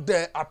na ma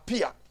de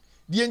Appiah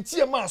de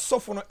entie ma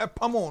asofo no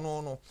epamo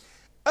no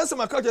anse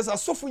maka je sa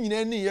asofo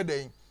nyina ni ye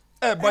den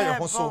eba ye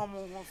ho so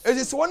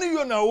eti se woni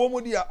yo na wo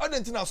mu dia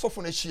adenti na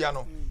asofo no hia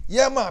no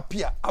ye ma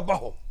Appiah aba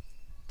ho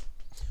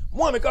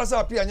mo ameka sa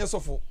Appiah nya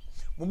sofo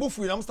mo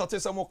bufu na mo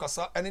start se mo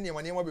kasa ene ne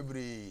ma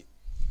bebre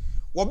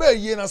wo ba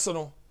yie na so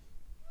no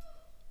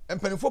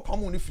empanifo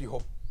pamo ni firi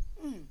ho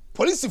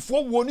police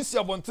fo wo ni si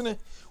abontene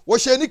wo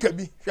hye ni ka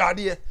bi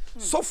hwade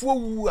sofo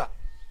wu a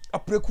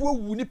apreku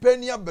wu ni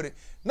pani abere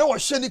na wo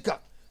hye ni ka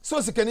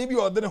so sikani bi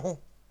odene ho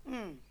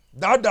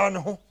dada ne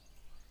ho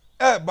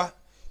ba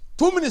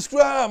 2 minutes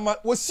kra ma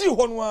wo si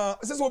ho no a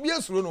se obi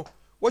asuro no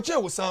wo kye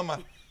wo sama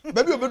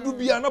ba bi obedu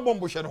bia na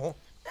bombo hye ne ho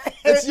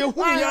eti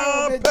ehu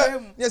ya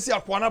pe ne si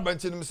akwa na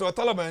banche no so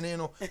Taliban ni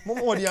no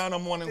mo de ana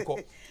mo ne nko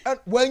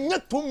wanya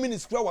 2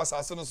 minutes kra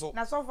wasase no so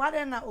na so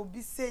fade na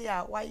obi say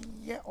ya wa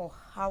ye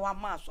ohawa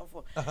ma so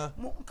fo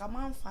mo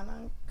kama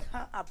mfana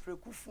ka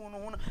aprekufu no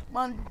ho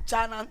man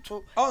jana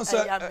nto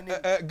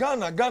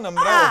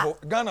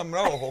Ghana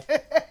mra wo ho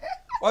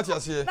what you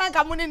say na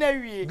ka mo ni na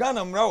wie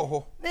Ghana mra wo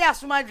ho na ya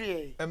suma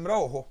dwe mra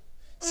wo ho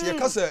si ye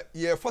kasa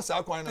ye fasa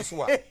akwan na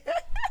so a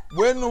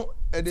wenu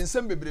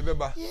edensem bebre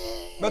beba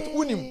but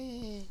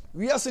unim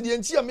we ase de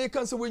anti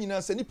American se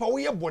wenyina se nipa wo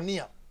ye bone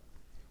a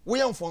wo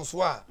yɛ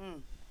mfonso a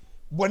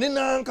bɔne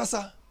na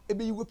nkasa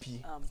ebe yi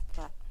wopie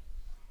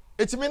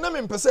etimi na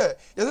me mpese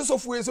yɛse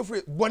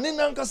sɔfo bɔne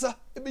na nkasa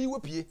ebe yi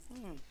wopie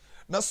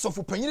na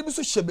sɔfo panyine bi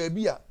so hyɛ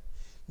baabi a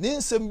ne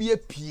nsɛm bi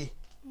apie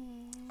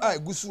a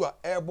egusu a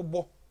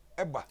ɛbobɔ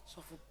ɛba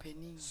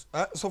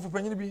sɔfo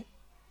panyine bi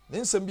ne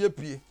nsɛm bi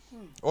apie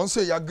on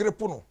so ya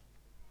grepo no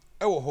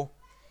ɛwɔ hɔ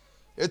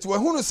eti wa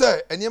hunu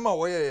sɛ enema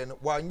wɔyɛ no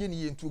wanye ne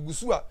yentu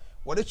egusu a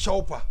wɔde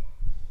kyɛwpa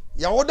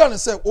ya woda ne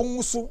sɛ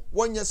onwuso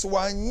wonye se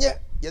wanye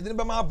yɛde ne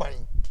bɛma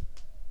aban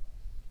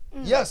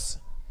yes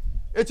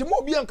eti mo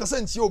obi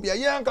ankasa ntie obi a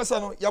yɛ ankasa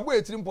no yɛbɔ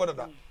etiri mpo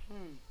dada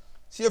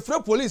si efra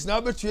police na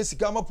abetue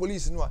sika ma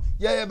police no a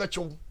yɛyɛ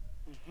bɛkyew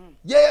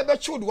yɛyɛ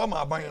bɛkyew de wa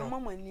ma aban no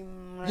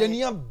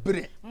yɛnia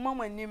bre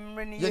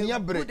yɛnia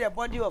bre the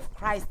body of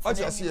Christ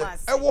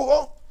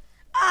ɛwɔ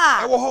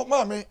hɔ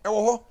maame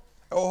ɛwɔ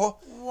hɔ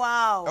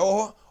wow ɛwɔ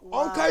hɔ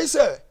onkai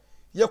sɛ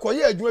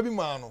yɛkɔyɛ adwuma bi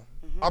maa no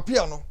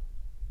Appiah no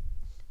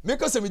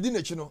meka sɛ medi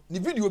n'akyi no ne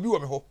video bi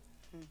wɔ me hɔ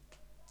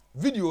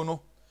video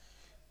no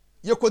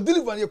yɛkɔ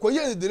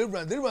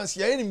deliverance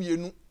yɛyɛ ne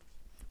mienu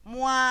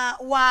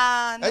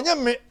ɛnyɛ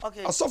me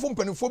asɔfo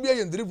mpanimfoɔ bi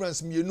yɛ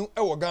deliverance mienu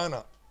ɛwɔ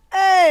Ghana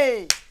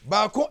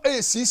baako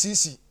ɛyɛ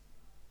CCC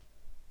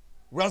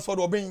Ransford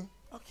Obin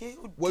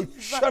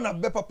wɔhwɛ na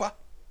bɛ papa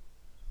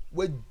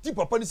wɔdi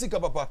papa ne sika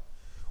papa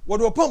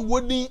wɔde ɔpam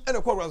wɔdin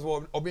ɛna kɔ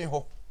Ransford Obin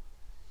hɔ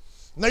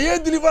na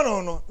yɛ deliver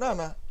no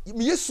na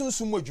me yɛ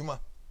sunsun mu adwuma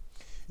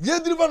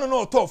yɛ deliver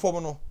no ɔtɔ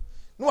fɔm no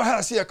na wa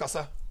ha se yɛ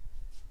kasa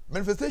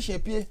manifestation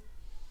apie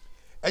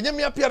enye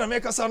me Appiah na me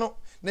kasa no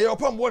na yɛ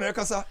ɔpam bɔ na yɛ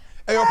kasa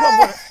ɛyɛ ɔpam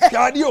bɔ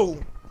kaade o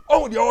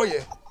ɔhu de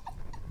ɔyɛ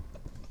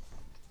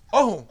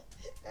ɔhu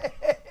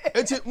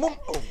eti mum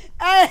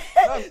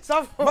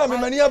so ma me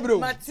mani abro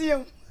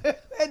Matthew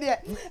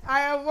I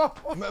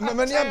am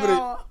mani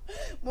abro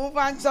move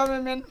on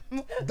some men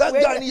that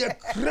guy is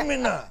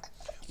criminal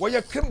why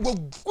you crim go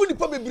good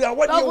pa bebre a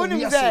wadi o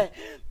wi ase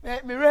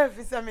me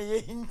refi say me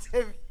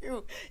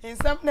interview in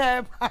some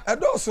na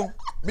adoso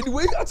me the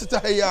way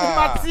ateta ya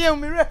Matthew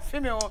me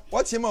refi me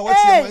what him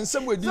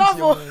nsem we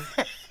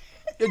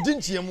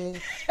dintie mu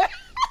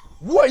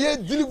wo ye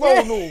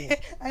deliver no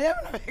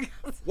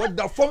what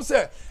the form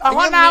say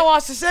when I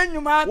was hyehyɛ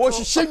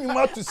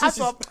nnwuma to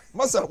sisi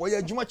masa wo ye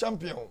adwuma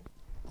champion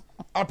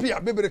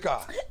Appiah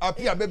bebreka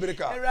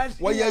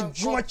wo ye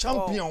adwuma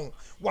champion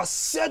wa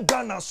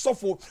seda na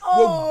sofo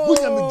wo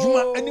gunya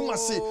medwuma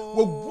animase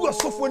wo gu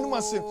asofo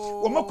animase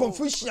wo ma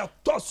confusion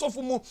ato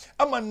asofo mu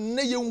ama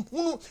ne ye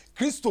hunu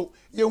Kristo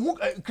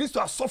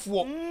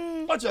asofo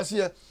what you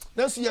see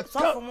then so ye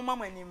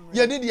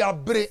ye need ya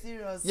bre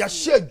ya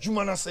share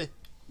adwuma na se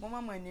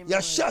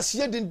ya share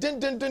se den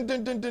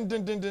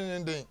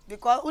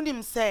because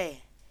unim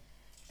say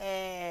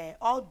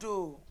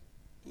although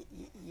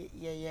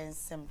ye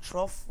some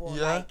trough for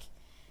like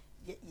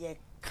ye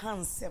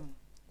cancel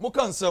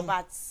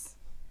but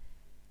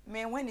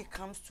man, when it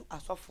comes to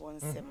Sofo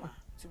and Sema,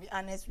 to be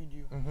honest with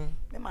you,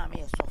 me mama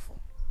is Sofo.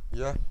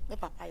 Yeah. Me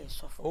papa is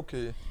Sofo.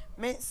 Okay.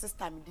 Me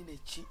sister me did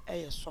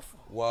a Sofo.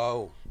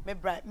 Wow. Me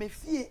bride me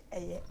fear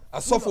a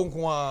Sofo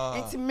nkwa.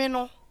 It's me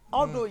no,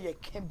 although ye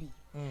can be,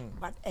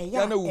 but a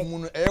ya na wo mu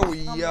no we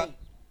ya.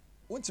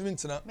 Wontimi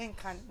ntina. Me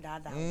kan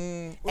dada.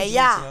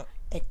 Ya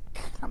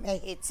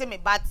it's me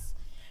but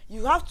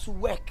you have to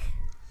work.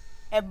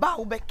 A ba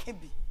ube can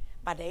be.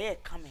 But they are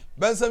coming.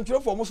 Ben some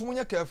children for most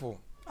munya careful.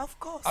 Of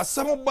course. As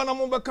some bana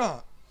mo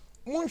beka.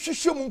 Mun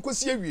hwehwe mu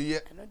nkosi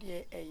awieye. I know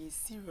they are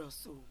serious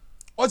so.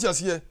 What you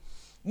see?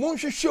 Mun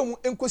hwehwe mu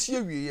nkosi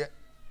awieye.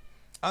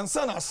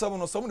 Ansa na asam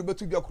no some ne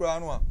betu dwa kura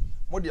no a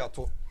mo de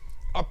ato.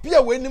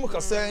 Appiah we nim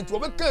kasa nti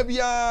obeka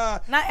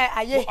bia na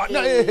aye.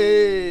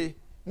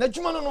 Na na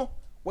dwuma no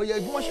wo ye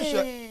dwuma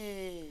hwehwe.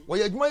 Why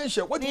adwuma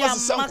hye what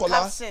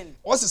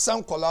was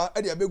sankola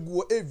e de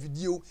abegu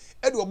video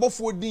e de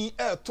obofo din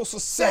e to so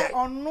se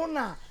ono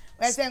na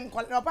we se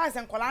nkola pa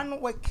se nkola no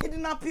we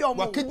kidnap you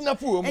wa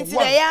kidnap you nti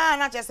de ya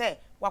na che se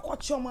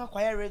wakɔkye omo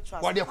akwaya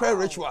rituals wa de akwaya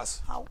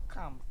rituals how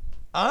come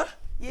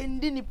ye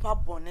ndi nipa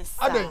bone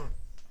sa aden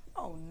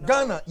oh no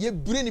Ghana ye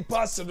bring ni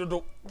pass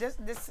dodo this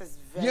is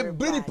very ye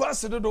bring ni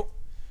pass dodo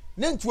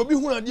ne nti obi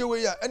hu ade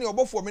we ya ene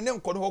obofo me ne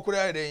nkɔ no hokora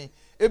ya den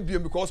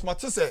ebiem because ma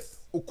tse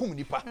okum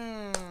nipa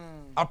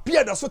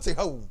Appiah da so te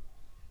ha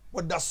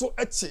wo da so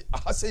eche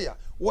ahase ya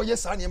wo ye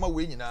sa niema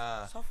we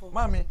nyina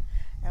mami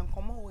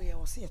Ankomah wo ye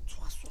wo se eto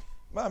aso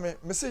mami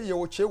me se ye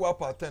wo che wa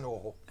pa 10 wo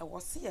ho e wo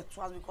se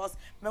eto aso because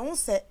me hu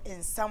se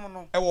ensam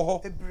no e wo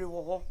ho ebre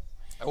wo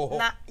ho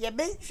na ye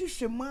be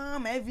hwehwe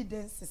ma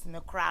evidences ne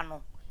kra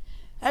no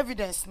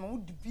evidence no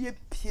would be a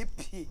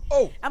pie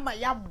ama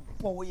ya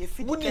bo wo ye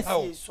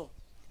fidi so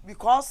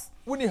because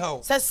woni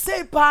how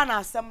say pa na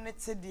asem ne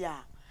te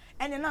dia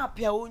ene na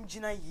Appiah wo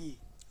ngina yi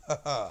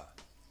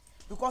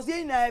because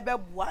ye na ebe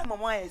bua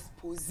mama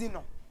expose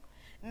no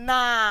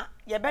na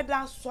ye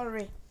beda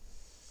sorry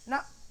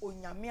na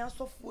onyame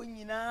asofo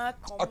nyina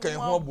kan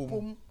ho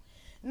bom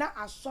na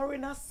asori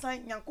na san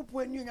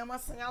Nyankopon anu onyama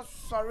san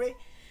asori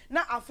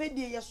na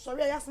afedie ye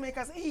sorry ya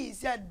smeka say he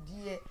is ya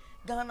die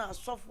Ghana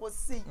asofo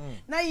sei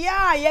na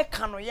ya ye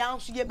ka no ya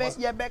nso ye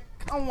be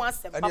kan wa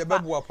se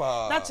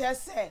papa na che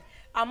say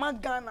ama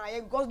Ghana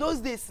ye because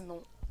those days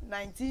no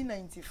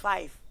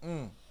 1995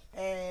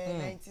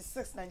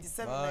 96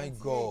 97 my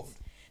god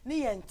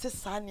ni ye nte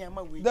sa ne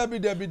ama we Debi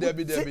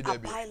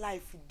Appiah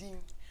life din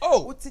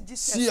what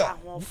Jesus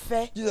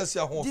ahonfe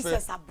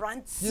Jesus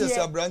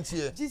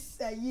abrantie Jesus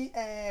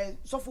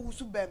Sofo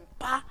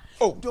Usubempa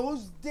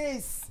those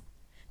days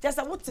just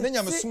what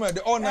nenya mesuma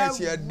the all night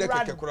here de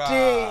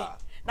kekekura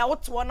na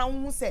what one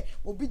hu say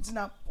obi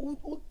gina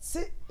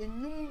uti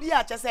enum bi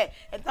a che say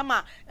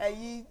entama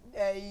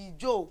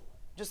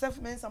Joseph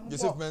Mensa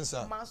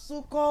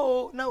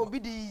masuko na obi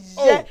di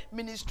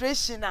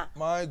administration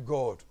my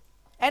god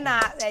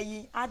ena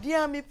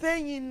adia mi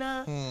penyin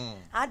na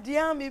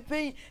adia mi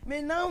penyin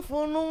me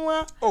nanfo no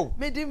wa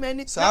me di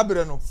mani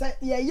sabre no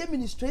ye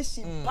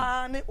administration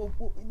pa ne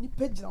ni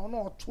pagina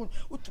no oto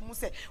utum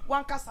se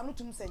wankasa no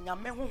utum se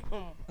nyame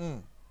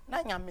honhom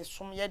na nyame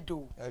som ye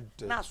do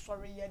na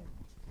sorry ye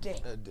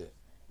de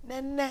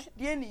nenne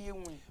de ni ye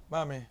hu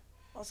mame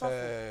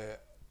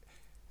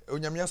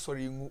onyame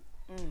asori ngu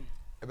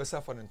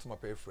ebesa fa ne ntuma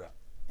pa efura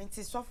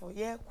nti sofo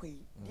ye kwei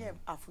de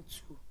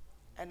afutu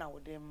ena wo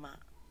de ma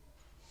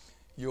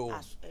yo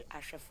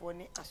ahwefo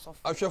ni asofo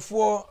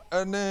ahwefo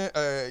ene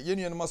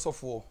yenuanom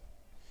asofo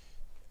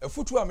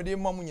afutu a mede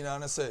ma mu nyina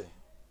na se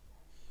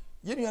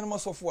yenuanom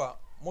asofo a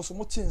moso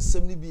mo tin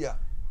nsem ni bia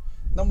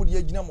na mo de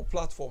agina mo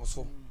platform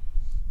so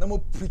na mo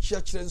preach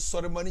a kire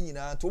nsore ma ni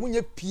nyina to mo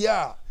nya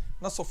pia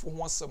na sofo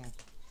ho asem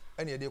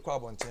ene de kwa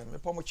abonten me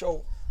pa mo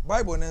chew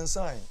bible na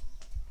nsan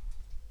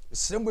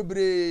srem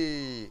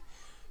bebre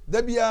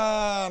da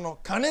bia no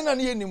kanena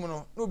ne yenim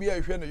no no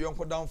bia hwe no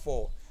yonko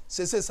downfall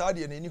sese saa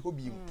de na eni ho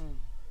biim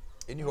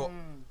eni ho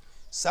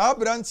saa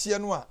brantie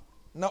no a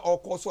na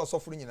okoso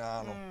asofo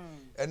nyina no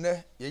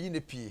ene yeyi ne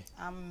pie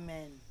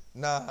amen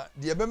na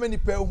de be mani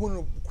pa hu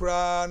no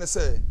kura ne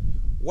se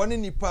woni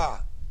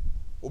nipa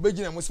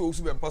obegina mo se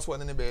osu be mpaso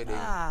ne be de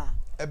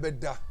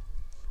ebeda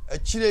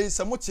akire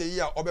se mo te yi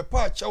a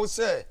obepa achew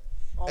se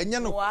enya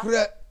no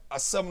kura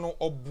asem no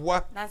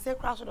oboa na se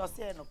kura so do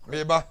se no kura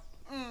meba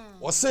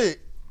o se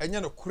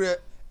enya no kura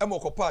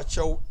emokopa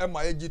achew ema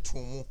agi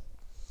tumu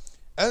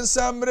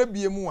ensa mre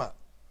biemu a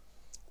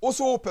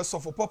oso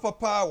pesofo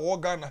papa wo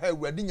Ghana ha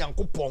awadi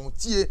nyankopon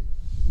tie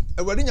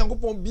awadi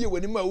nyankopon bie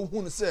wani ma wo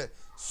hu se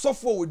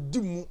sofo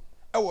wodimu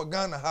wo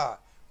Ghana ha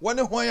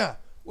woni hwan a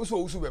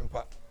oso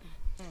Usubempa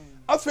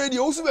afa die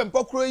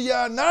Usubempa kro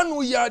ya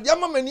nanu ya dia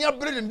mamani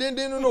abre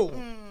den no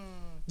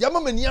dia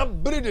mamani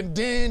abre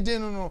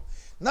den no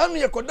nanu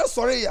ye koda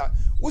sore ya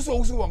oso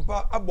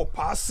Usubempa abo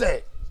pa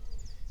se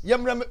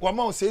yemra wa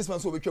ma o 6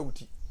 months obetwa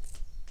wuti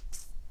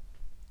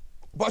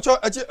bacho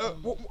achi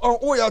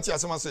o ya ti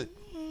asema se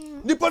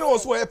nipa no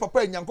so ye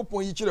papa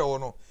nyankopon yi kire wo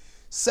no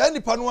sa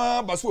nipa no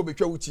aba so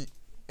obetwa wuti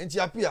enti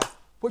Appiah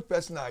which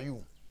person are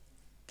you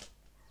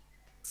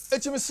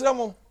echi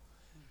misramo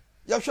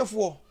ya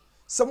hwefo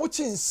se mo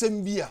chi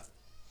nsem bia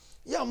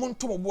ya mo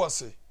ntomo bo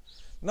ase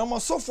na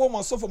masofo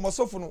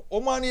no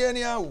o mani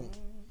eni awu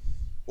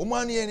o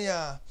mani eni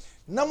a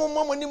na mo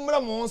mama ni mra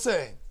mo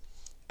se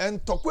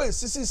entokwa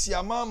esisi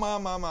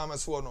ama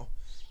so no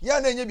ya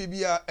na enye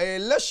bibia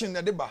election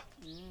na deba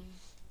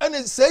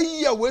ene say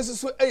year we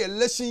so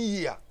election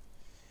year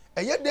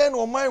eye den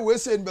no man we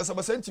say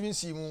nbesabasa ntimi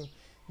nsi mu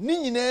ni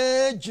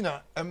nyina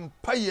gina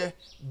empaye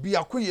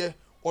biakoye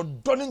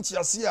odo ne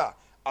ntiase a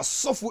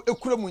asofo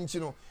ekura mu nti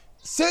no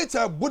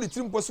seta body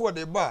trimpo so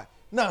de ba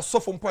na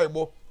asofo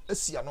mpaebo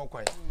asia no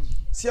kwan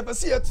se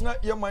yepese yetena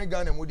ye man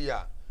Ghana mu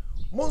dia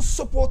mon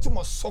support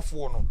mo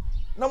sofo no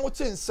na mo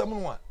te nsem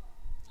no a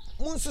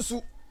mon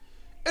susu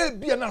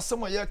ebia na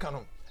asem ye ka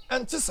no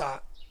ente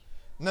sa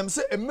nam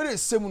se emere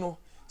sem no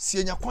si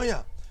enya kwan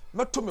a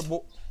meto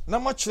mebo na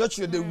ma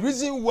kire the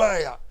reason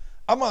why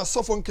ama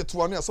asofo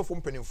nketewa no asofo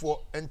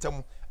mpanimfo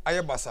entem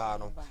aye basa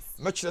no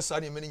me kire sa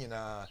ne meni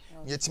nyina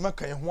yetima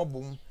kan ho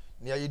abom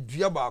ne aye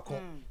dua baako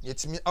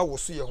yetimi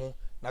awoso ye ho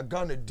na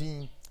Ghana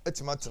din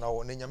etima tena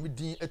wo na nyame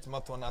din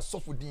etima to na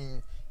asofo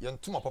din ye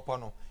ntoma papa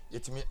no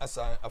yetimi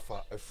asan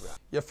afa afura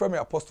ye frame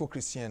Apostle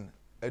Christian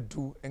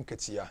Edu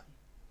Enketia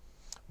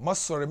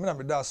masore me na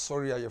me da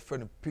sorry ye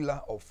frame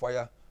Pillar of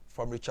Fire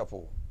Family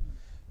Chapel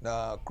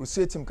na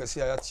crusade team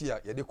kasi ayati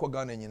a yede ko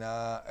Ghana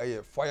nyina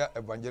eye Fire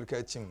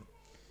Evangelical team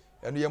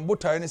eno ye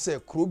mbotae ne se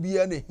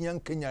krobia na hian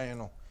kanyan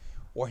no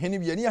wo hene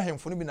bia ni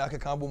ahemfo no bi na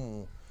akeka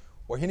abomu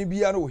wo hene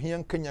bia na wo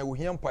hian kanyan wo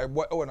hian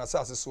paebo e wona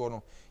asase so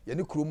no ye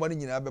ne kroma no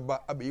nyina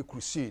beba abe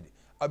crusade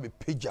abe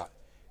peja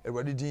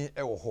ewade din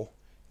e wo ho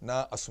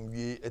na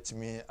asomdwe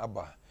etimi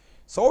aba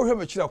so wo hwe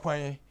machira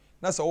kwan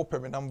na se wo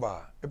pɛ me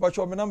number e pa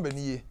cho me number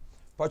ni ye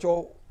pa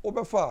cho wo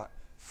befa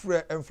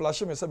frɛ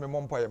enflash me se me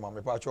mompa ye ma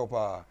me pa cho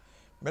pa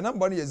my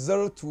number is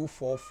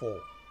 0244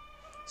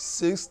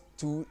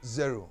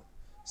 620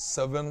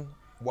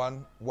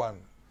 711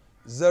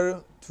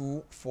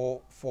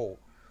 0244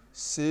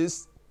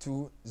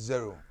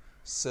 620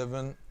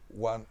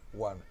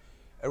 711.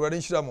 Everybody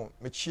nshira mo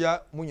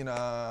mechia mu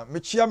nyina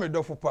mechia me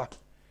dofo pa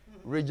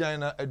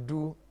Regina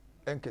Edu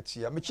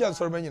enketia me chia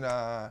nsoro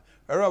manyina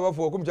era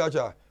abafo kom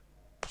chacha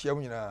chia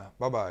munyina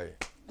bye bye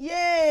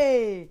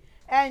yay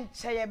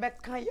enche ye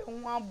beka ye ho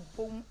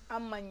abom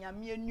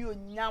amanyame ani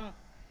onyam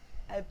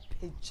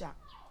apeja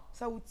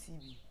Sawu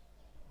TV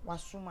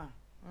wasuma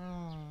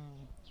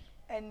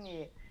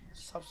ene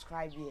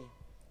subscribe here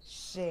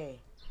share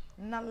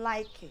na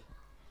like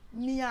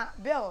nia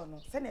bell no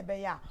se ne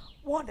be ya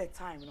all the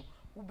time no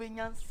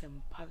ubenya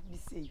nsempa bi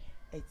say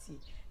eti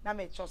na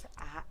me chose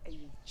aha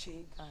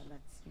J Ghana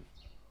TV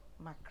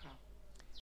makra